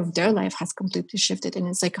a part of their life has completely shifted, and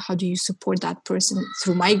it's like, how do you support that person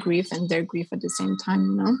through my grief and their grief at the same time,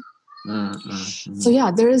 you know? So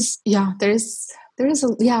yeah, there is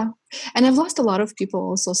a and I've lost a lot of people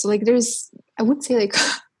also. So like I would say like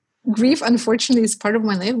grief, unfortunately, is part of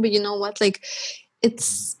my life. But you know what? Like,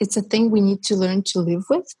 it's a thing we need to learn to live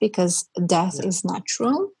with, because death is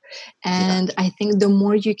natural. And I think the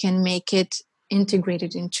more you can make it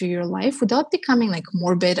integrated into your life without becoming like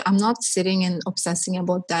morbid. I'm not sitting and obsessing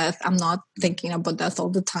about death. I'm not thinking about death all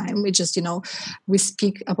the time. We just, we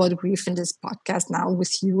speak about grief in this podcast now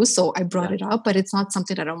with you. So I brought it up, but it's not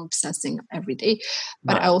something that I'm obsessing every day.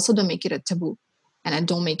 But I also don't make it a taboo. And I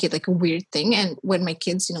don't make it like a weird thing. And when my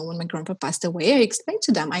kids, when my grandpa passed away, I explained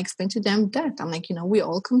to them death. I'm like, we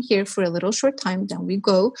all come here for a little short time, then we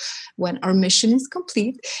go when our mission is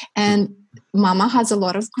complete. And mama has a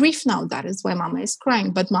lot of grief now. That is why mama is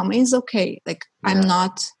crying. But mama is okay. Like, I'm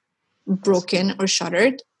not broken or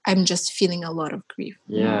shattered. I'm just feeling a lot of grief.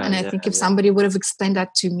 And I think if somebody would have explained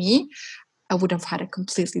that to me, I would have had a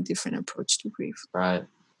completely different approach to grief. Right.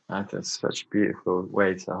 I think that's such a beautiful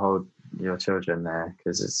way to hold your children there,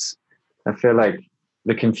 because I feel like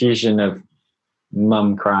the confusion of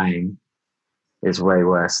mum crying is way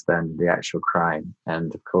worse than the actual crying.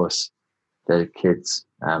 And of course, the kids,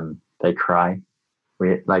 they cry.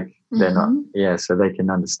 They're not, so they can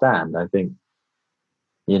understand. I think,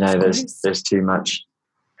 there's too much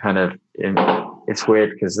kind of, it's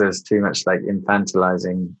weird because there's too much like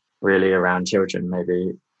infantilizing really around children,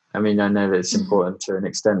 maybe. I mean, I know that it's important to an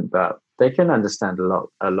extent, but they can understand a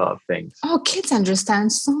lot of things. Oh, kids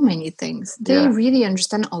understand so many things. They really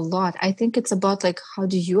understand a lot. I think it's about like, how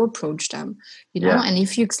do you approach them, and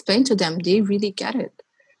if you explain to them, they really get it.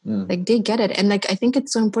 Like, they get it. And like, I think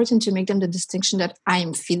it's so important to make them the distinction that I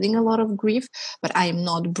am feeling a lot of grief, but I am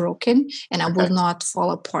not broken and I will not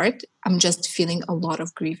fall apart. I'm just feeling a lot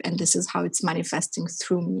of grief, and this is how it's manifesting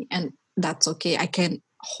through me. And that's okay. I can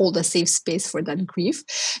hold a safe space for that grief,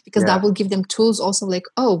 because that will give them tools also, like,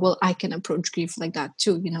 oh, well, I can approach grief like that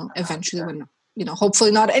too, eventually when,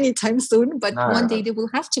 hopefully not anytime soon, but one day they will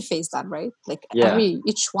have to face that, right? Like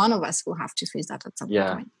each one of us will have to face that at some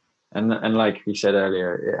point. And like we said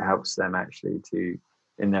earlier, it helps them actually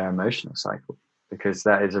in their emotional cycle, because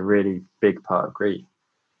that is a really big part of grief.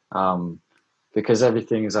 Because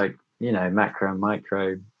everything is like, macro and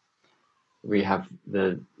micro. We have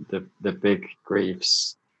the big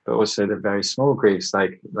griefs, but also the very small griefs,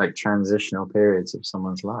 like transitional periods of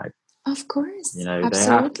someone's life. Of course, they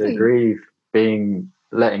have to grieve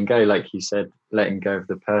letting go, like you said, letting go of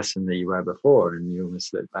the person that you were before, and you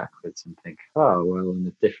almost look backwards and think, oh, well, I'm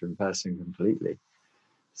a different person completely.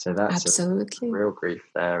 So that's a real grief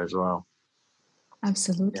there as well.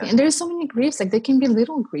 Absolutely. And there's so many griefs, like there can be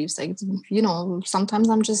little griefs, like, sometimes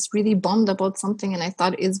I'm just really bummed about something and I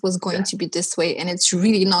thought it was going to be this way and it's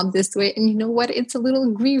really not this way. And you know what? It's a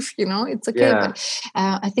little grief, it's okay. But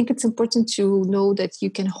I think it's important to know that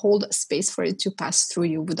you can hold a space for it to pass through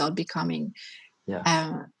you without becoming,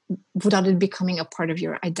 without it becoming a part of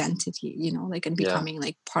your identity, and becoming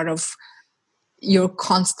like part of your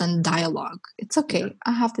constant dialogue. It's okay.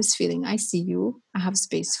 I have this feeling. I see you. I have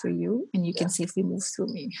space for you, and you can safely move through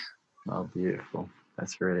me. Oh, beautiful.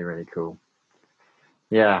 That's really, really cool.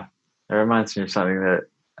 Yeah. It reminds me of something that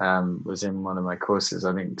was in one of my courses.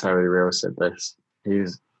 I think Terry Real said this. He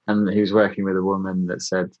was working with a woman that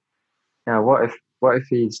said, what if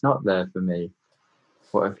he's not there for me?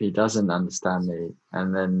 What if he doesn't understand me?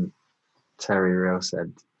 And then Terry Real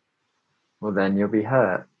said, well, then you'll be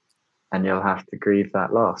hurt. And you'll have to grieve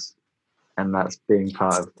that loss, and that's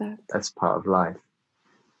part of life.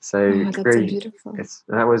 So grief,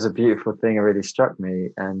 that was a beautiful thing. It really struck me,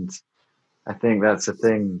 and I think that's a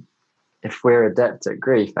thing. If we're adept at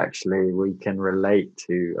grief, actually, we can relate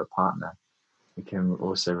to a partner. We can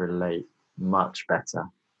also relate much better,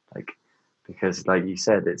 because, like you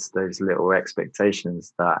said, it's those little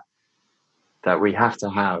expectations that we have to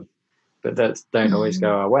have, but that don't always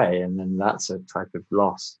go our way, and then that's a type of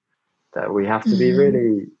loss that we have to be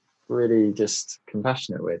really, really just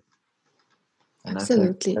compassionate with. And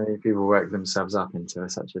absolutely. I think many people work themselves up into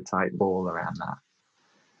such a tight ball around that.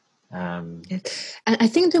 And I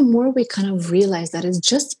think the more we kind of realize that it's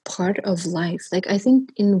just part of life, like I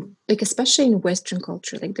think especially in Western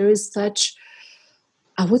culture, like there is such,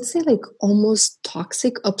 I would say, like almost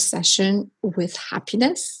toxic obsession with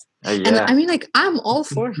happiness. And I mean, like, I'm all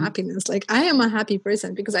for happiness. Like, I am a happy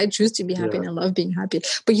person because I choose to be happy and I love being happy.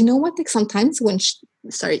 But you know what? Like, sometimes when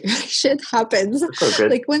shit happens,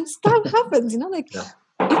 like when stuff happens,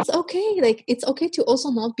 it's okay. Like, it's okay to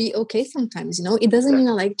also not be okay sometimes, It doesn't mean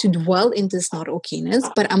I like to dwell in this not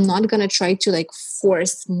okayness, but I'm not going to try to, like,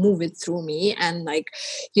 move it through me and, like,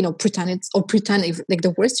 pretend if, like,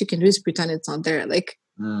 the worst you can do is pretend it's not there. Like,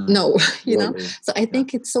 no, So I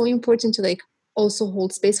think it's so important to, like, also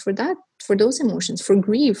hold space for that for those emotions, for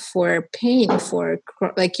grief, for pain, for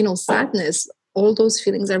like, sadness. All those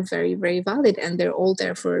feelings are very, very valid, and they're all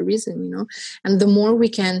there for a reason. And the more we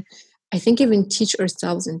can, I think, even teach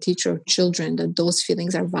ourselves and teach our children that those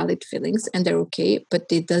feelings are valid feelings and they're okay, but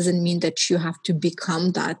it doesn't mean that you have to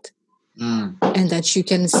become that. And that you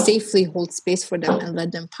can safely hold space for them and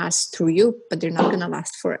let them pass through you, but they're not going to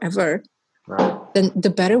last forever. Right. Then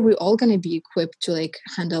the better we're all going to be equipped to like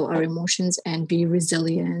handle our emotions and be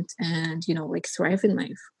resilient and, like thrive in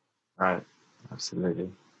life. Right.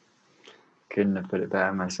 Absolutely. Couldn't have put it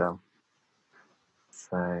better myself.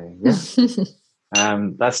 So yeah.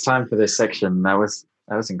 That's time for this section. That was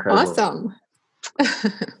incredible. Awesome.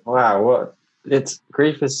 Wow.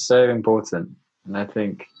 Grief is so important. And I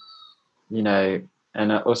think,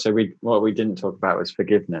 and also what we didn't talk about was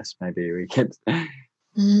forgiveness. Maybe we could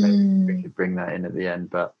bring that in at the end,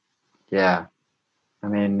 but yeah, I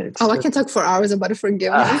mean, I can talk for hours about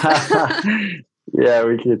forgiveness. Yeah,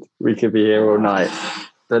 we could be here all night.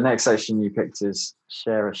 The next section you picked is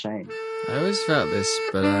share a shame. I always felt this,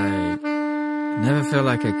 but I never felt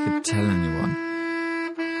like I could tell anyone.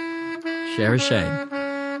 Share a shame.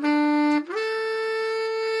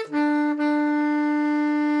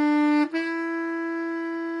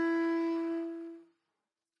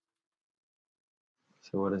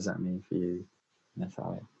 So what does that mean for you,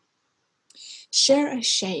 Natalia? Share a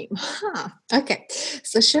shame. Okay.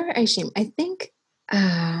 So share a shame. I think,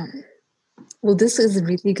 this is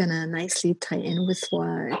really going to nicely tie in with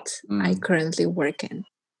what I currently work in.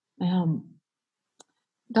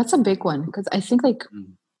 That's a big one because I think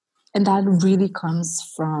and that really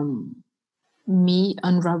comes from me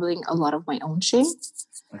unraveling a lot of my own shame.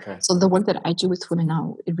 Okay. So the work that I do with women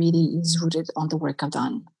now, it really is rooted on the work I've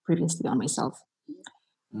done previously on myself.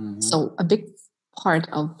 Mm-hmm. So a big part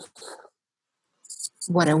of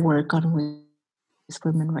what I work on with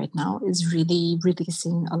women right now is really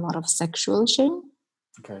releasing a lot of sexual shame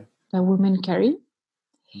that women carry.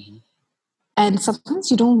 Mm-hmm. And sometimes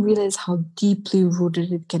you don't realize how deeply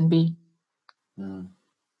rooted it can be.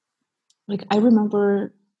 Like I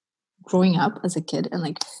remember growing up as a kid and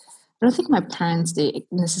I don't think my parents, they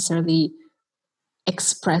necessarily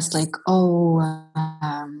expressed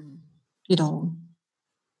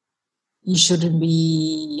you shouldn't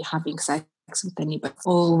be having sex with anybody,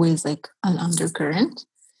 always like an undercurrent.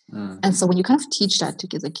 And so when you kind of teach that to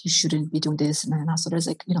kids, you shouldn't be doing this and also there's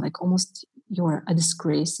almost you're a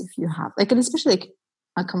disgrace if you have and especially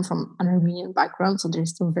I come from an Armenian background, so they're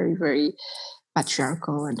still very, very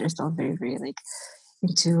patriarchal and they're still very, very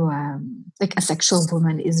into a sexual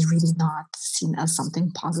woman is really not seen as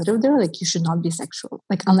something positive there. You should not be sexual,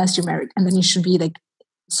 unless you're married, and then you should be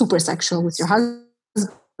super sexual with your husband.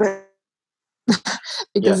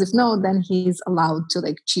 Because if no, then he's allowed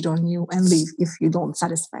to cheat on you and leave if you don't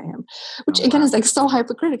satisfy him, which again is so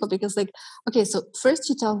hypocritical because okay, so first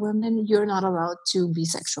you tell women you're not allowed to be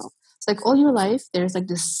sexual. It's all your life there's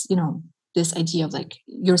this this idea of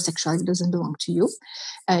your sexuality doesn't belong to you,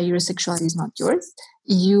 your sexuality is not yours,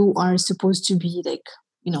 you are supposed to be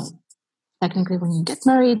technically when you get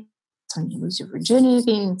married, when you lose your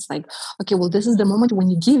virginity, it's okay, well, this is the moment when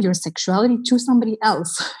you give your sexuality to somebody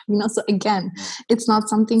else, so again, it's not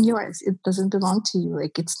something yours, it doesn't belong to you,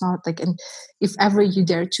 it's not and if ever you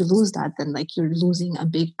dare to lose that, then you're losing a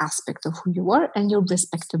big aspect of who you are and your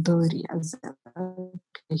respectability as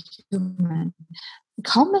a human.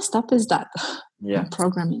 How messed up is that?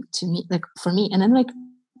 Programming to me, for me, and then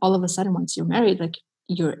all of a sudden once you're married,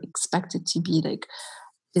 you're expected to be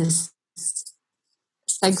this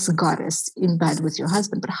sex goddess in bed with your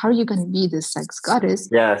husband, but how are you going to be this sex goddess?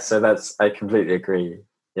 Yeah, so I completely agree.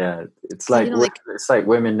 Yeah, it's it's like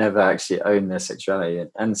women never actually own their sexuality,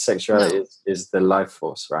 and sexuality is the life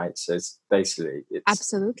force, right? So it's basically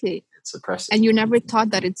absolutely it's oppressive, and you're never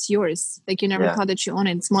taught that it's yours. You never thought that you own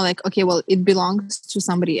it. It's more okay, well, it belongs to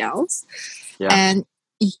somebody else, and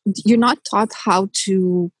you're not taught how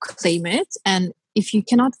to claim it. And if you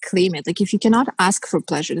cannot claim it, if you cannot ask for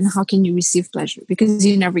pleasure, then how can you receive pleasure? Because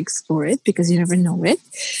you never explore it, because you never know it.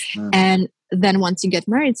 And then once you get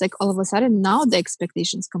married, it's all of a sudden now the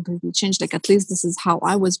expectations completely change. At least this is how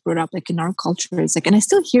I was brought up, in our culture. It's and I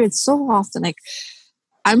still hear it so often.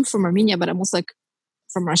 I'm from Armenia, but I'm also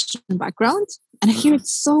from Russian background, and I hear it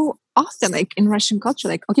so often, in Russian culture.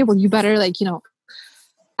 Okay, well, you better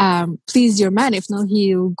please your man, if not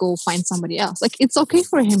he'll go find somebody else. It's okay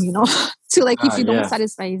for him, to if you don't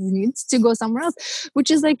satisfy his needs, to go somewhere else,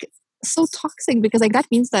 which is so toxic, because that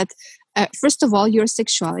means that first of all, your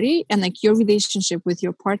sexuality and your relationship with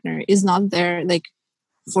your partner is not there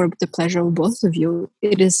for the pleasure of both of you.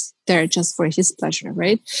 It is there just for his pleasure,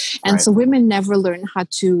 right? And Right. so women never learn how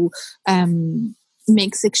to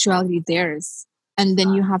make sexuality theirs. And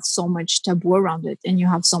then you have so much taboo around it, and you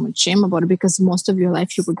have so much shame about it, because most of your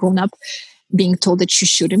life you were grown up being told that you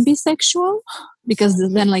shouldn't be sexual, because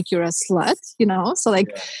then like you're a slut, you know? So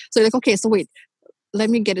like, so you're like, okay, so wait, let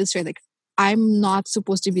me get it straight. Like, I'm not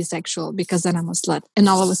supposed to be sexual because then I'm a slut. And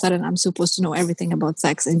all of a sudden I'm supposed to know everything about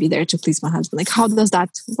sex and be there to please my husband. Like, how does that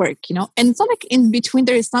work, you know? And it's not like in between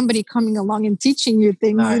there is somebody coming along and teaching you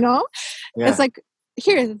things, you know? It's like,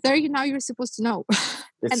 here, there, you now you're supposed to know.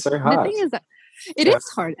 It's and so hard. the thing is that it is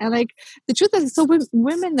hard. And like, the truth is, so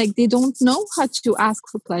women, like, they don't know how to ask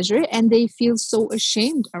for pleasure, and they feel so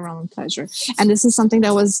ashamed around pleasure. And this is something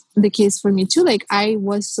that was the case for me too. Like, I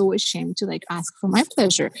was so ashamed to like ask for my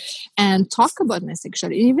pleasure and talk about my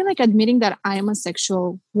sexuality, even like admitting that I am a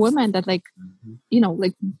sexual woman, that like, you know,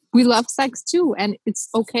 like, we love sex too, and it's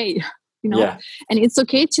okay. You know, and it's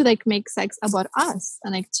okay to like make sex about us,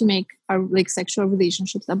 and like to make our like sexual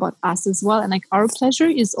relationships about us as well. And like, our pleasure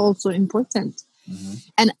is also important.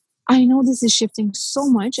 And I know this is shifting so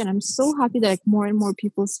much, and I'm so happy that like more and more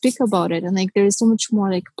people speak about it. And like, there is so much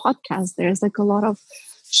more like podcasts. There's like a lot of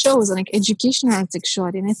shows and like education around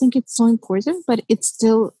sexuality. And I think it's so important, but it's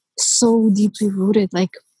still so deeply rooted.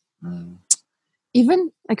 Like,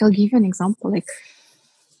 even like, I'll give you an example. Like,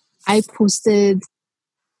 I posted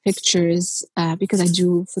pictures because I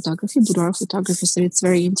do photography, boudoir photography, so it's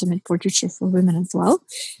very intimate portraiture for women as well.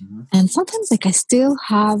 And sometimes like, I still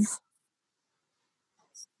have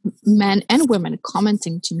men and women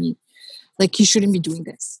commenting to me like, you shouldn't be doing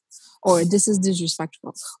this, or this is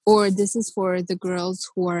disrespectful, or this is for the girls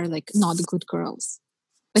who are like not good girls.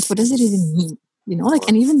 Like, what does it even mean, you know? Like,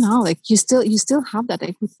 and even now, like, you still have that.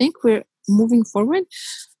 Like, we think we're moving forward,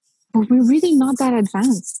 but we're really not that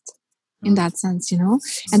advanced in that sense, you know?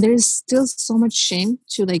 And there is still so much shame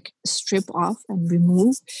to like strip off and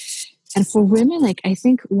remove. And for women, like, I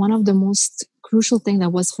think one of the most crucial thing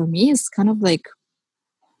that was for me is kind of like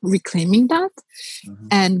reclaiming that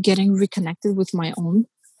and getting reconnected with my own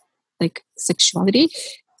like sexuality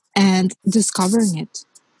and discovering it.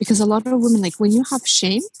 Because a lot of women, like, when you have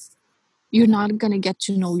shame, you're not gonna get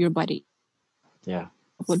to know your body,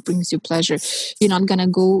 what brings you pleasure. You're not gonna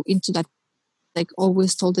go into that, like,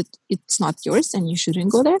 always told that it's not yours and you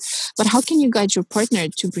shouldn't go there. But how can you guide your partner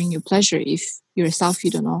to bring you pleasure if yourself you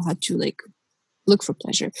don't know how to like look for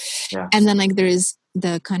pleasure? And then like, there is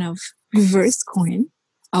the kind of reverse coin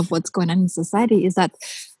of what's going on in society, is that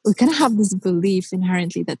we kind of have this belief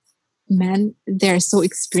inherently that men, they're so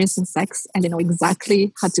experienced in sex and they know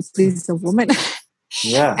exactly how to please a woman.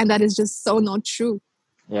 And that is just so not true.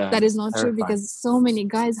 That is not true, because so many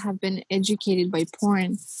guys have been educated by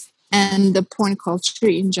porn, and the porn culture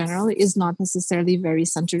in general is not necessarily very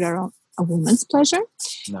centered around a woman's pleasure.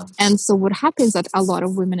 And so what happens that a lot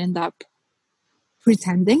of women end up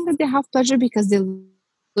pretending that they have pleasure because they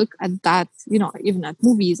look at that, you know, even at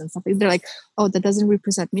movies and stuff. They're like, oh, that doesn't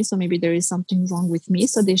represent me, so maybe there is something wrong with me.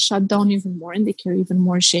 So they shut down even more, and they carry even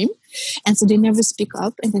more shame. And so they never speak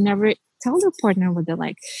up, and they never tell their partner what they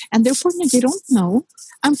like. And their partner, they don't know.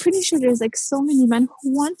 I'm pretty sure there's like so many men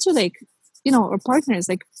who want to like, you know, or partners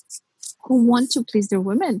like who want to please their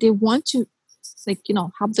women. They want to like, you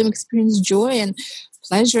know, have them experience joy and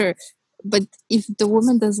pleasure. But if the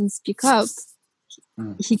woman doesn't speak up,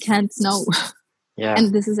 he can't know.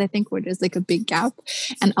 And this is, I think, where there's like a big gap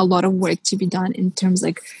and a lot of work to be done in terms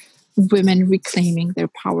like women reclaiming their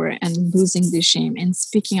power and losing the shame and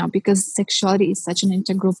speaking up, because sexuality is such an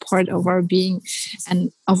integral part of our being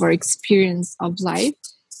and of our experience of life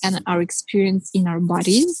and our experience in our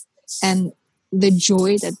bodies, and the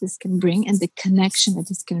joy that this can bring and the connection that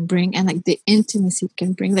this can bring and like the intimacy it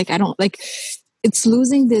can bring. Like, I don't like, it's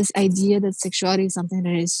losing this idea that sexuality is something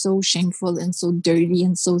that is so shameful and so dirty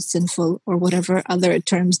and so sinful, or whatever other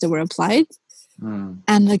terms that were applied.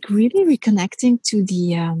 And like really reconnecting to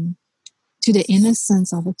the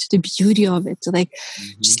innocence of it, to the beauty of it, to like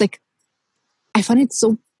just like, I find it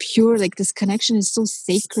so pure. Like, this connection is so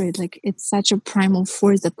sacred. Like, it's such a primal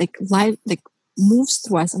force that like life like moves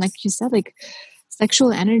through us. And like you said, like,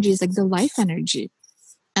 sexual energy is like the life energy.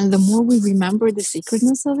 And the more we remember the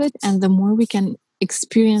sacredness of it, and the more we can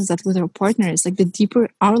experience that with our partners, like the deeper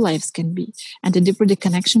our lives can be, and the deeper the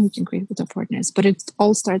connection we can create with our partners. But it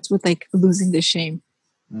all starts with like losing the shame.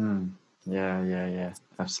 Yeah,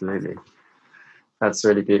 absolutely. That's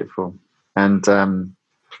really beautiful. And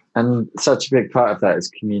such a big part of that is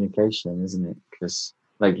communication, isn't it? Because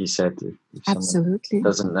like you said, if someone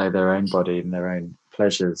doesn't know their own body and their own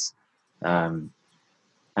pleasures, and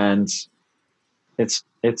it's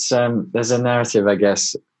it's there's a narrative, I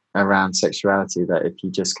guess, around sexuality that if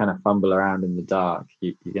you just kind of fumble around in the dark,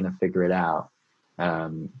 you're going to figure it out.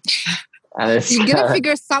 And it's you're gonna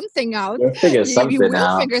figure something out. You'll figure something you will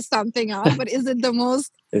out. figure something out, but is it the most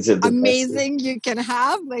amazing you can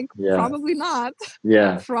have? Like, probably not.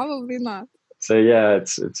 Yeah, probably not. So yeah,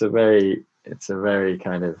 it's a very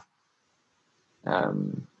kind of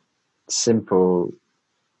simple.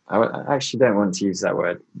 I actually don't want to use that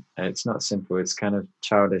word. It's not simple. It's kind of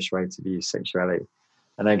childish way to view sexuality,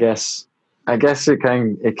 and I guess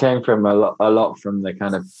it came from a lot from the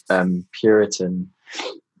kind of Puritan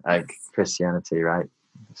like Christianity, right?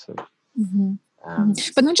 So,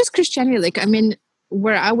 but not just Christianity. Like, I mean,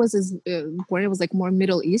 where I was is where it was like more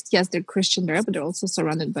Middle East. Yes, they're Christian there, but they're also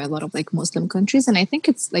surrounded by a lot of like Muslim countries, and I think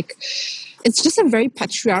it's just a very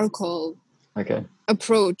patriarchal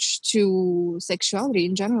approach to sexuality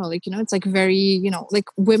in general. Like, you know, it's like very, you know, like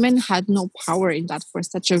women had no power in that for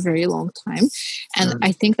such a very long time, and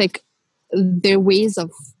I think like their ways of,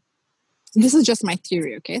 this is just my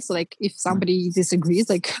theory, okay? So like if somebody disagrees,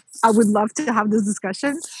 like I would love to have this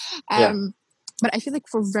discussion. But I feel like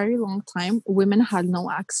for a very long time, women had no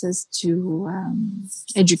access to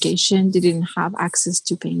education. They didn't have access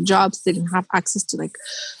to paying jobs. They didn't have access to like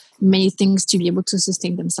many things to be able to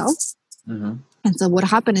sustain themselves. And so what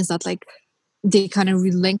happened is that like they kind of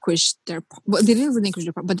relinquished their, well, they didn't relinquish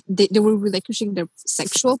their power, but they were relinquishing their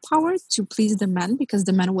sexual power to please the man, because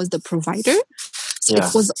the man was the provider. So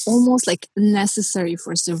it was almost like necessary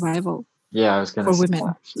for survival. Yeah, I was going to say for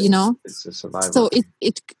women, you know. It's a survival. So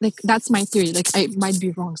it like that's my theory. Like I might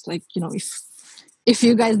be wrong. So like, you know, if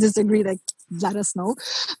you guys disagree, like let us know.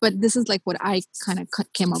 But this is like what I kind of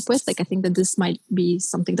came up with. Like I think that this might be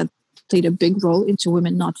something that played a big role into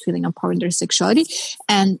women not feeling empowered in their sexuality,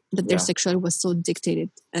 and that their sexuality was so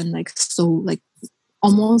dictated and like so like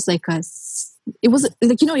almost like it was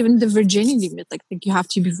like, you know, even the virginity myth, like you have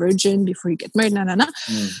to be virgin before you get married.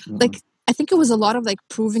 Like I think it was a lot of like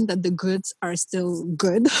proving that the goods are still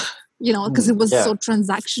good, you know, because it was so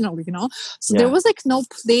transactional, you know. So there was like no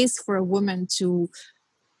place for a woman to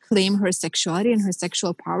claim her sexuality and her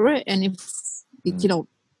sexual power. And if you know,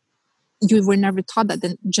 you were never taught that,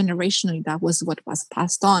 then generationally that was what was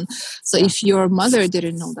passed on. So if your mother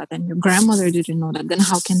didn't know that and your grandmother didn't know that, then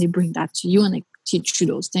how can they bring that to you and like teach you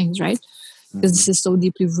those things, right? Because this is so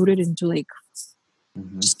deeply rooted into like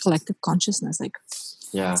just collective consciousness. Like,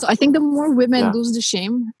 so I think the more women lose the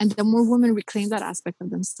shame and the more women reclaim that aspect of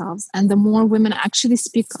themselves, and the more women actually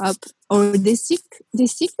speak up, or they seek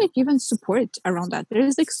like even support around that.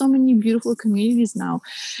 There's like so many beautiful communities now.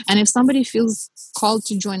 And if somebody feels called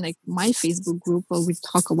to join like my Facebook group, well, we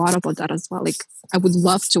talk a lot about that as well. Like I would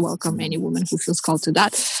love to welcome any woman who feels called to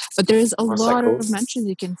that. But there is a lot of mentors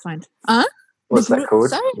you can find. What's that called?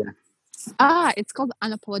 Sorry? It's called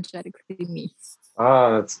Unapologetically Me.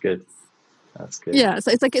 Oh, that's good. That's good. Yeah,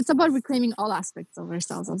 so it's about reclaiming all aspects of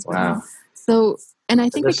ourselves as well. Wow. So, and I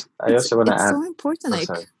think I also want to add, so important.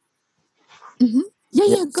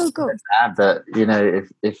 Go. Add that, you know,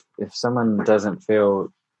 if someone doesn't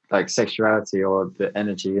feel like sexuality or the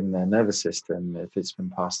energy in their nervous system, if it's been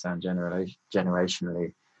passed down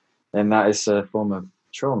generationally, then that is a form of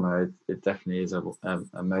trauma. It definitely is a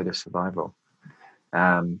mode of survival.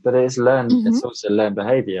 But it is learned. It's also learned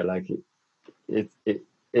behavior. Like it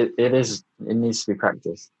needs to be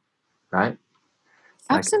practiced, right?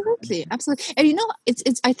 Absolutely. And you know,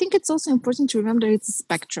 it's I think it's also important to remember it's a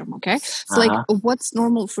spectrum, okay? So like what's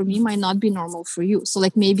normal for me might not be normal for you. So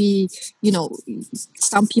like maybe, you know,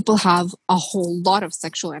 some people have a whole lot of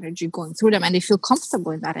sexual energy going through them and they feel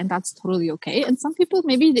comfortable in that, and that's totally okay. And some people,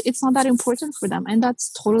 maybe it's not that important for them, and that's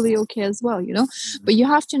totally okay as well, you know? But you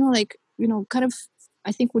have to know, like, you know, kind of,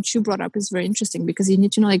 I think what you brought up is very interesting, because you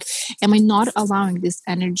need to know, like, am I not allowing this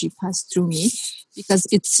energy pass through me because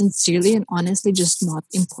it's sincerely and honestly just not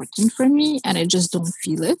important for me and I just don't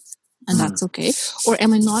feel it, and that's okay? Or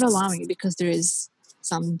am I not allowing it because there is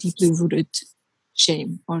some deeply rooted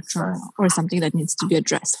shame or trauma or something that needs to be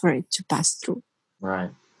addressed for it to pass through? Right.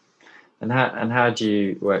 And how do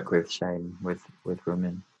you work with shame with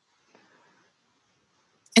women?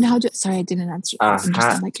 And how do, sorry, I didn't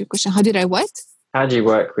understand like your question. How did I what? How do you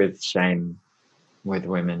work with shame with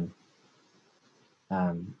women?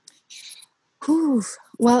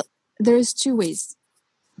 Well, there's two ways.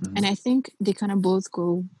 And I think they kind of both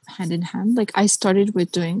go hand in hand. Like I started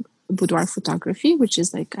with doing boudoir photography, which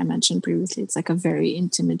is, like I mentioned previously, it's like a very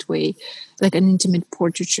intimate way, like an intimate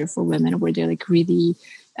portraiture for women, where they're like really,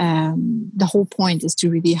 the whole point is to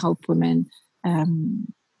really help women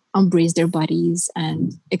embrace their bodies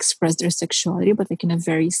and express their sexuality, but like in a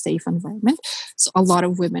very safe environment. So a lot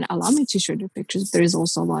of women allow me to share their pictures. There is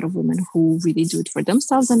also a lot of women who really do it for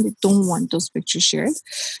themselves and they don't want those pictures shared.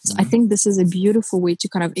 So I think this is a beautiful way to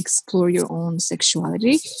kind of explore your own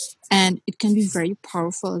sexuality, and it can be very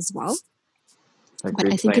powerful as well. Like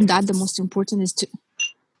but I think in that the most important is to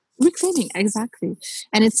reclaiming, exactly.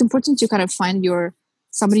 And it's important to kind of find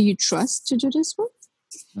somebody you trust to do this with.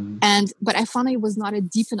 But I found it was not a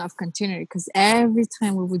deep enough container, because every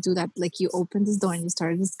time we would do that, like you open this door and you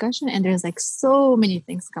start a discussion and there's like so many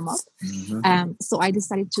things come up. So I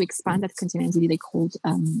decided to expand that container and really like hold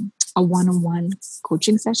a one-on-one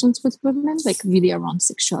coaching sessions with women, like really around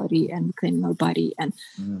sexuality and reclaiming our body and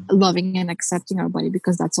loving and accepting our body,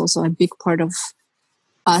 because that's also a big part of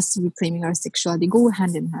us reclaiming our sexuality. Go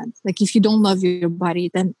hand in hand. Like if you don't love your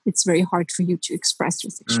body, then it's very hard for you to express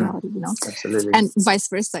your sexuality, you know. Absolutely. And vice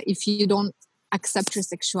versa, if you don't accept your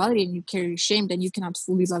sexuality and you carry shame, then you cannot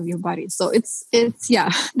fully love your body. So it's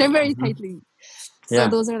yeah, they're very tightly. So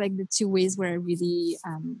those are like the two ways where I really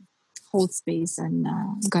hold space and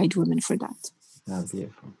guide women for that. Oh,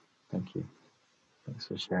 beautiful. Thank you. Thanks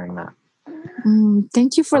for sharing that.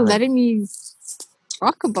 Thank you for letting me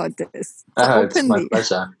talk about this so openly. It's my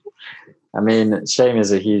pleasure. I mean, shame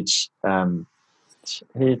is a huge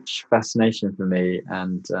fascination for me,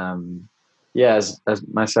 and as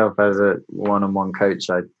myself as a one-on-one coach,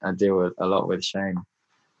 I deal with a lot with shame.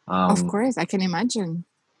 Of course, I can imagine.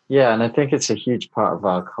 Yeah, and I think it's a huge part of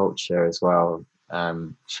our culture as well.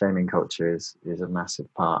 Shaming culture is a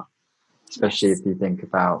massive part, especially if you think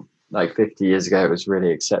about like 50 years ago, it was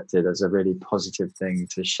really accepted as a really positive thing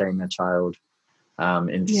to shame a child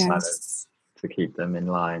into silence to keep them in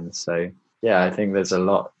line. So I think there's a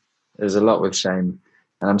lot with shame,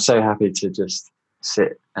 and I'm so happy to just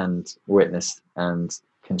sit and witness and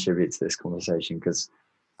contribute to this conversation, because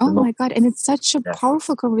my God, and it's such a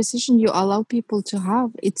powerful conversation you allow people to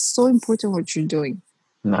have. It's so important what you're doing.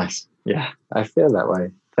 Nice. Yeah, I feel that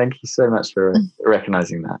way. Thank you so much for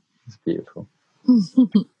recognizing that. It's beautiful.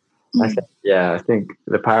 I think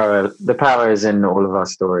the power is in all of our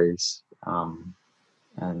stories,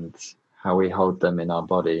 and how we hold them in our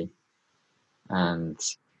body. And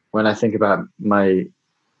when I think about my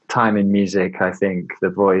time in music, I think the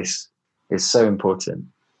voice is so important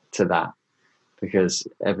to that, because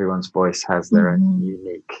everyone's voice has their own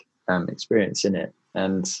unique experience in it.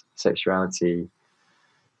 And sexuality,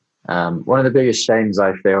 one of the biggest shames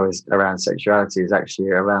I feel is around sexuality is actually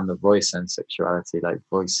around the voice and sexuality, like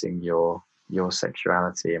voicing your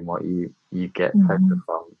sexuality and what you get pleasure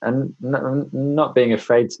from, and not being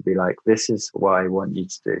afraid to be like, this is what I want you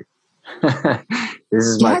to do. This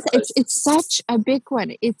is it's such a big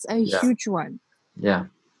one. It's a huge one. Yeah.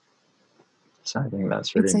 So I think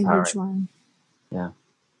that's really empowering. Huge one.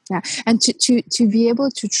 Yeah, and to be able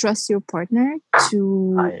to trust your partner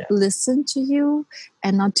to listen to you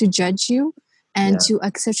and not to judge you and to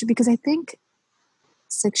accept you, because I think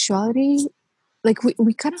sexuality, like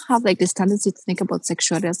we kind of have like this tendency to think about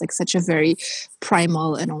sexuality as like such a very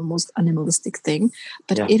primal and almost animalistic thing,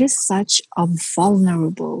 but it is such a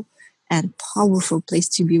vulnerable and powerful place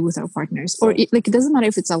to be with our partners, or it doesn't matter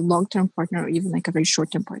if it's a long-term partner or even like a very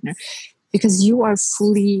short-term partner, because you are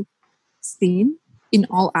fully seen in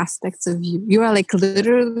all aspects of you. You are like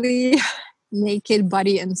literally naked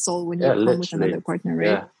body and soul when you come with another partner,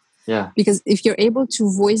 right? Yeah. Because if you're able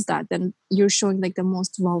to voice that, then you're showing like the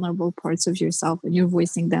most vulnerable parts of yourself and you're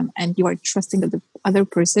voicing them, and you are trusting that the other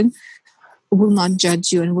person will not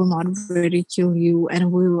judge you and will not ridicule you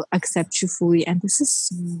and will accept you fully. And this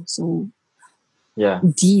is so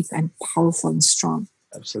deep and powerful and strong.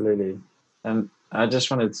 Absolutely. And I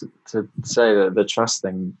just wanted to say that the trust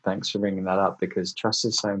thing, thanks for bringing that up, because trust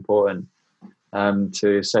is so important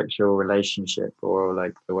to a sexual relationship, or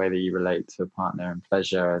like the way that you relate to a partner and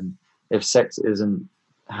pleasure. And if sex isn't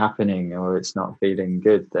happening or it's not feeling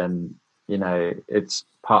good, then, you know, it's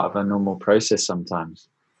part of a normal process sometimes.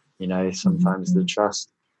 You know, sometimes the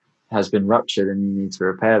trust has been ruptured and you need to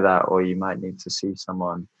repair that, or you might need to see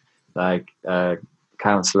someone like a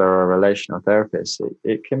counselor or a relational therapist.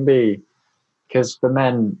 It can be, because for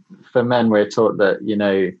men we're taught that, you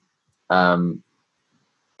know,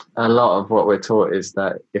 a lot of what we're taught is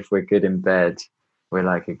that if we're good in bed, we're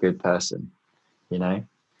like a good person, you know.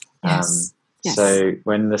 So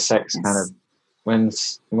when the sex kind of when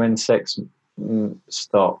sex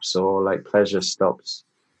stops, or like pleasure stops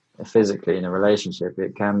physically in a relationship,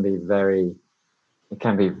 it can be very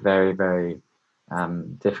very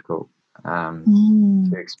difficult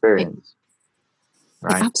to experience.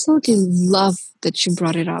 I Right. absolutely love that you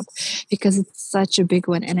brought it up because it's such a big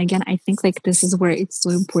one. And again, I think like this is where it's so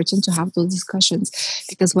important to have those discussions,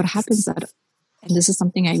 because what happens that, and this is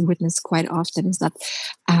something I witness quite often, is that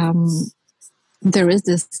there is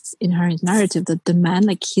this inherent narrative that the man,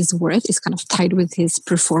 like his worth is kind of tied with his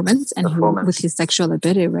performance and with his sexual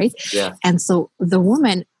ability, right? Yeah. And so the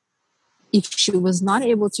woman, if she was not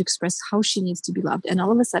able to express how she needs to be loved, and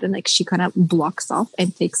all of a sudden like she kind of blocks off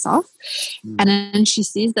and takes off, and then she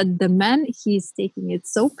sees that the man, he's taking it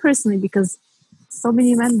so personally, because so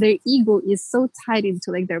many men, their ego is so tied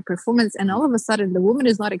into like their performance, and all of a sudden the woman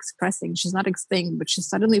is not expressing, she's not explaining, but she's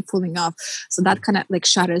suddenly pulling off. So that kind of like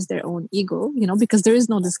shatters their own ego, because there is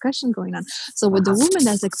no discussion going on. So with the woman,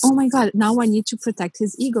 that's like, oh my god, now I need to protect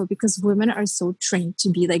his ego, because women are so trained to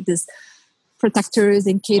be like this protectors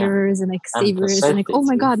and caterers and like saviors, and like, oh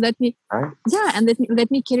my god, let me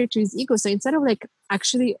let me cater to his ego. So instead of like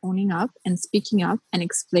actually owning up and speaking up and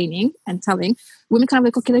explaining and telling, women kind of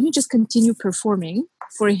like, okay, let me just continue performing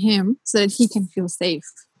for him so that he can feel safe.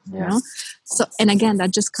 So, and again,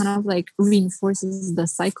 that just kind of like reinforces the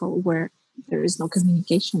cycle where there is no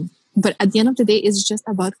communication. But at the end of the day, it's just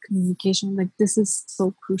about communication. Like, this is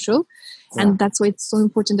so crucial. And that's why it's so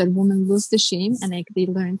important that women lose the shame and like they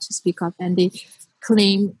learn to speak up, and they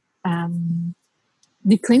claim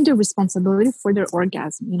the responsibility for their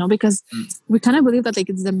orgasm, because we kind of believe that like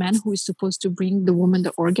it's the man who is supposed to bring the woman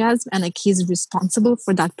the orgasm, and like he's responsible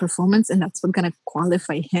for that performance, and that's what's gonna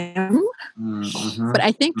qualify him. But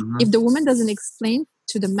I think if the woman doesn't explain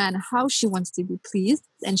to the man how she wants to be pleased,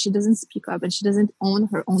 and she doesn't speak up, and she doesn't own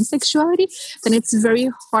her own sexuality, then it's very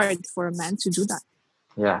hard for a man to do that.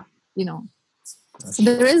 So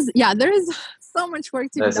there is so much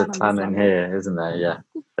work to There's be done. There's a ton in here, isn't there? Yeah,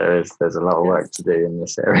 there's a lot of work to do in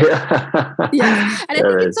this area. And I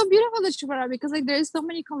think it's so beautiful that you brought up, because like there's so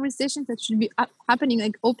many conversations that should be happening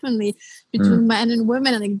like openly between men and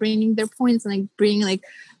women, and like bringing their points and like bringing like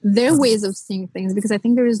their ways of seeing things, because I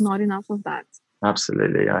think there is not enough of that.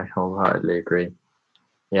 Absolutely, I wholeheartedly agree.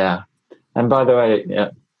 Yeah, and by the way,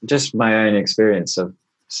 just my own experience of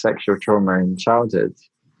sexual trauma in childhood.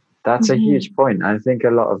 That's a huge point. I think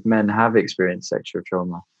a lot of men have experienced sexual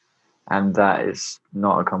trauma, and that is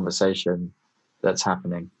not a conversation that's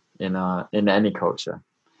happening in any culture.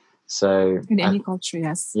 So in any culture,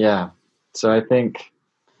 yes. Yeah. So I think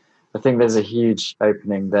there's a huge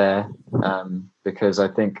opening there, because I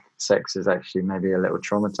think sex is actually maybe a little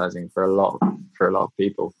traumatizing for a lot of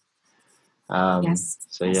people. Yes.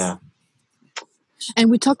 So yeah.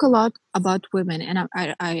 And we talk a lot about women, and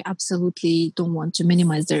I absolutely don't want to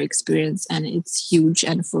minimize their experience, and it's huge.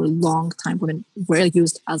 And for a long time, women were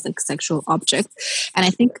used as like sexual objects. And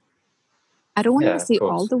I think, I don't want to say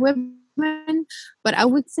all the women, but I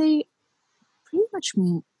would say pretty much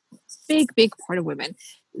big part of women.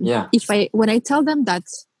 Yeah. When I tell them that,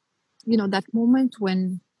 that moment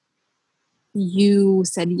when you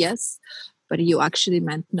said yes, but you actually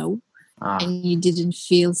meant no, and you didn't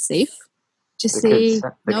feel safe. Just say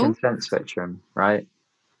no. The consent spectrum, right?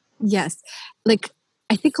 Yes. Like,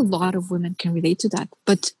 I think a lot of women can relate to that,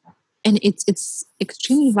 and it's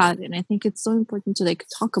extremely valid. And I think it's so important to like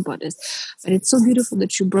talk about this, but it's so beautiful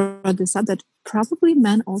that you brought this up, that probably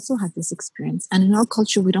men also have this experience. And in our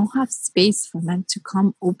culture, we don't have space for men to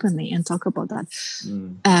come openly and talk about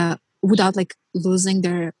that without like losing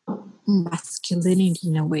their masculinity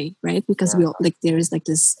in a way, right? Because we all, like, there is like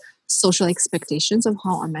this social expectations of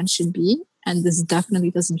how a man should be, and this definitely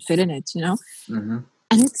doesn't fit in it, and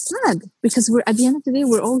it's sad, because we're, at the end of the day,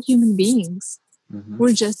 we're all human beings.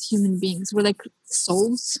 We're just human beings. We're like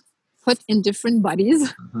souls put in different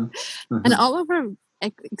bodies, and all of our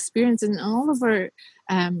experiences and all of our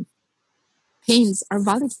pains are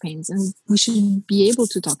valid pains, and we should be able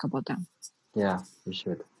to talk about them. Yeah, we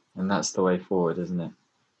should, and that's the way forward, isn't it?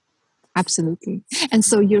 Absolutely. And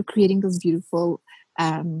so you're creating those beautiful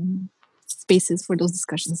spaces for those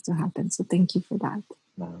discussions to happen. So thank you for that.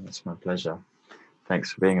 No, it's my pleasure.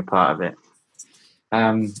 Thanks for being a part of it.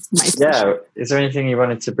 Is there anything you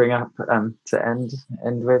wanted to bring up to end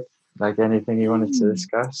with? Like anything you wanted to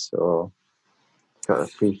discuss, or got the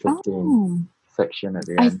 315 section at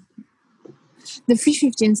the end? The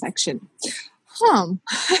 315 section.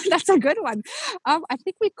 That's a good one. I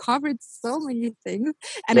think we covered so many things,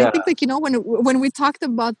 and I think, like, when we talked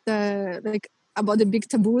about about the big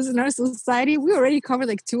taboos in our society, we already covered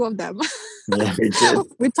like 2 of them. Yeah, we did.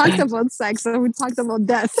 We talked about sex, and we talked about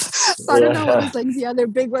death. So I don't know what was like the other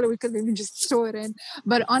big one. We could maybe just throw it in.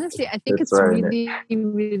 But honestly, I think it's really,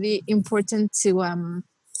 really important to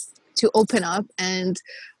open up and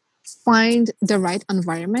find the right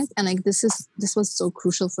environment. And like this was so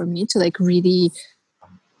crucial for me to like really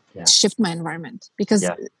shift my environment, because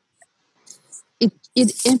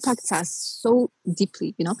it impacts us so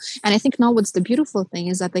deeply, you know. And I think now what's the beautiful thing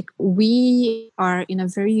is that like we are in a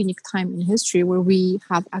very unique time in history where we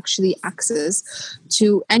have actually access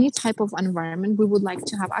to any type of environment we would like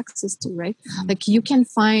to have access to, right? Like you can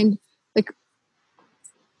find like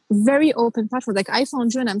very open platform. Like I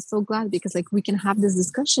found you, and I'm so glad, because like we can have this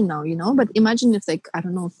discussion now, you know. But imagine if like, I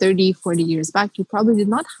don't know, 30-40 years back, you probably did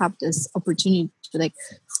not have this opportunity to like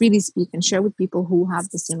freely speak and share with people who have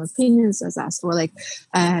the same opinions as us, or like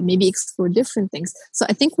maybe explore different things. So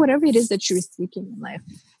I think whatever it is that you're seeking in life,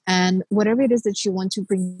 and whatever it is that you want to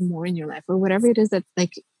bring more in your life, or whatever it is that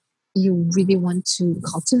like you really want to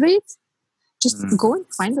cultivate, just go and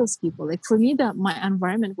find those people. Like for me, that my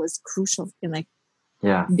environment was crucial in like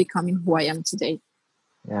becoming who I am today.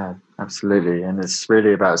 Yeah, absolutely. And it's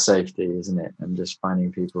really about safety, isn't it? And just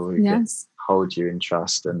finding people who can hold you in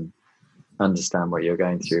trust and understand what you're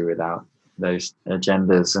going through without those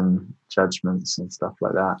agendas and judgments and stuff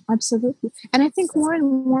like that. Absolutely. And I think more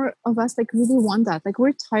and more of us like really want that. Like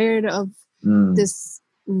we're tired of this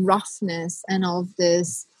roughness and of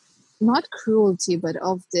this, not cruelty, but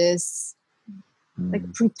of this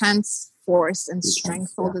like pretense force and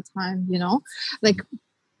strength all the time, you know. Like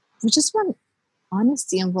we just want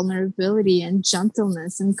honesty and vulnerability and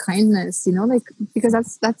gentleness and kindness, you know, like because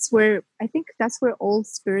that's where I think that's where all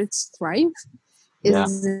spirits thrive,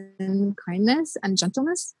 is in kindness and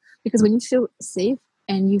gentleness. Because when you feel safe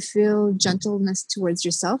and you feel gentleness towards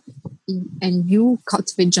yourself, and you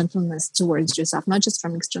cultivate gentleness towards yourself, not just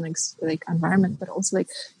from external like environment, but also like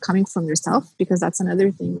coming from yourself, because that's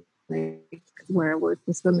another thing like where I work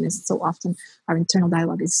with feminists so often, our internal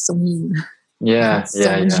dialogue is so mean.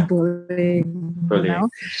 Much bullying, you know?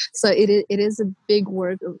 So it is a big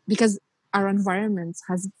work, because our environments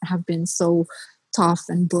have been so tough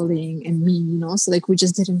and bullying and mean, you know. So like we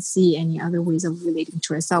just didn't see any other ways of relating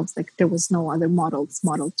to ourselves. Like there was no other modeled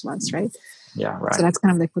to us, right? So that's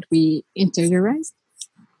kind of like what we interiorized.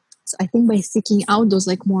 So I think by seeking out those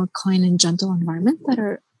like more kind and gentle environments that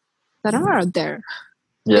are out there,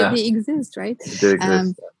 they exist, right? They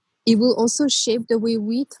exist. It will also shape the way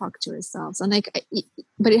we talk to ourselves, and like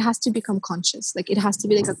but it has to become conscious. Like it has to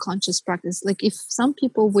be like a conscious practice. Like if some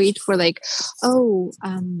people wait for like,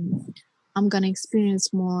 I'm gonna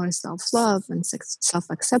experience more self-love and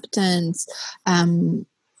self-acceptance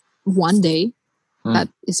one day, that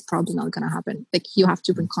is probably not gonna happen. Like you have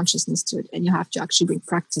to bring consciousness to it, and you have to actually bring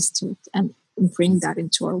practice to it, and bring that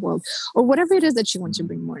into our world, or whatever it is that you want to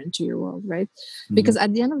bring more into your world, right? Because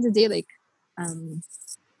at the end of the day, like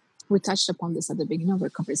we touched upon this at the beginning of our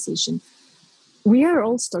conversation, we are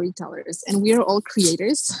all storytellers and we are all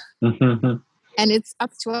creators. And it's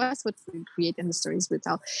up to us what we create and the stories we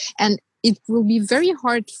tell. And it will be very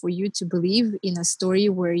hard for you to believe in a story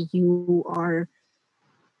where you are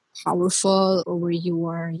powerful, or where you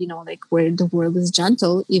are, you know, like where the world is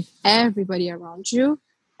gentle, if everybody around you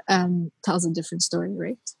tells a different story,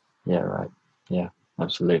 right? Yeah,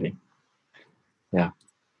 absolutely.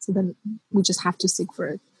 So then we just have to seek for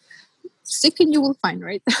it. Seek and you will find,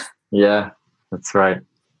 right? Yeah, that's right.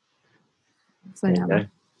 So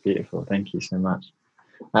beautiful. Thank you so much.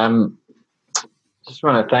 Just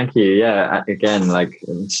want to thank you. Again, like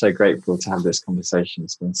I'm so grateful to have this conversation.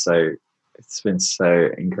 It's been so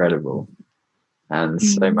incredible, and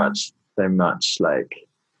so much like,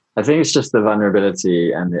 I think it's just the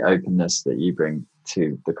vulnerability and the openness that you bring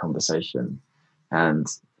to the conversation, and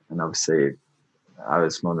obviously I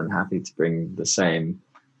was more than happy to bring the same.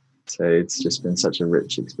 So it's just been such a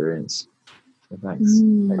rich experience. So thanks,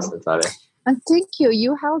 Natalia. And thank you.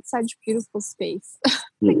 You held such beautiful space.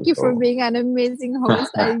 Thank you for being an amazing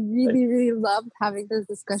host. I really, really loved having this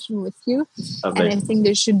discussion with you. And I think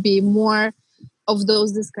there should be more of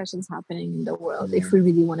those discussions happening in the world if we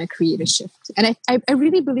really want to create a shift. And I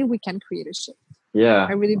really believe we can create a shift. Yeah.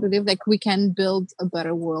 I really believe like we can build a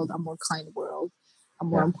better world, a more kind world, a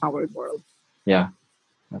more empowered world. Yeah,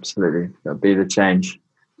 absolutely. That'll be the change.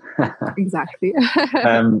 Exactly.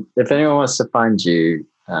 If anyone wants to find you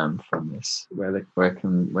from this, where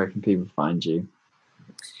can people find you?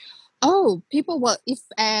 Oh, people, well, if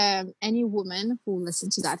any woman who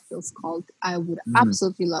listens to that feels called, I would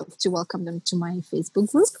absolutely love to welcome them to my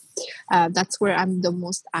Facebook group. That's where I'm the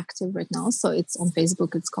most active right now. So it's on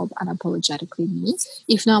Facebook. It's called Unapologetically Me.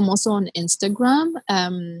 If not, I'm also on Instagram.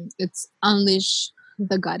 It's Unleash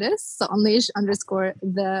the Goddess. So unleash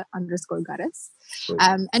 _ goddess.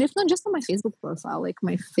 And if not, just on my Facebook profile. Like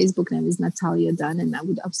my Facebook name is Natalia Dunn, and I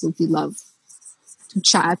would absolutely love to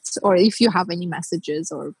chat, or if you have any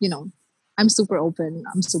messages, or you know, I'm super open.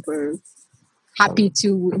 I'm super happy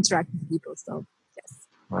to interact with people. So yes.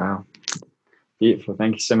 Wow. Beautiful.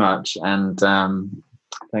 Thank you so much. And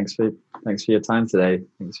thanks for your time today.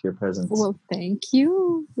 Thanks for your presence. Well, thank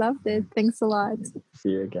you. Loved it. Thanks a lot.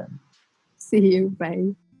 See you again. See you.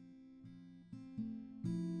 Bye.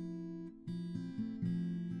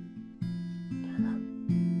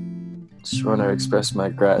 Just want to express my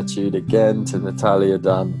gratitude again to Natalia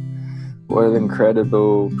Dunn. What an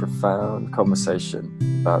incredible, profound conversation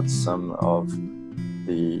about some of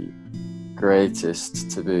the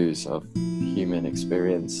greatest taboos of human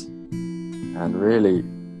experience, and really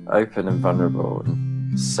open and vulnerable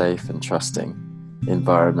and safe and trusting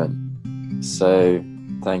environment. So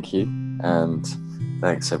thank you, and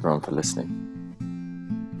thanks everyone for listening.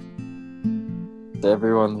 To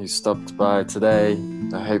everyone who stopped by today,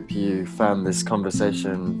 I hope you found this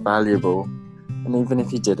conversation valuable, and even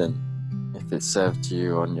if you didn't, if it served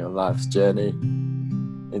you on your life's journey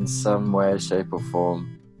in some way, shape or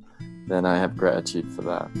form, then I have gratitude for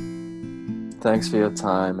that. Thanks for your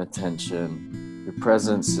time, attention, your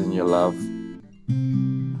presence and your love.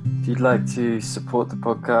 If you'd like to support the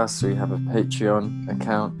podcast, we have a Patreon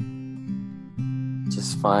account.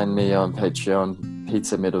 Just find me on Patreon,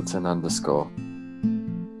 Peter Middleton _.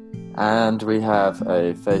 And we have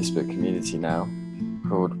a Facebook community now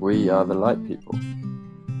called We Are the Light People.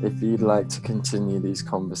 If you'd like to continue these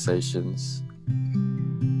conversations,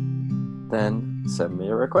 then send me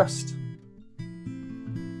a request.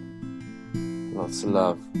 Lots of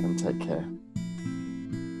love and take care.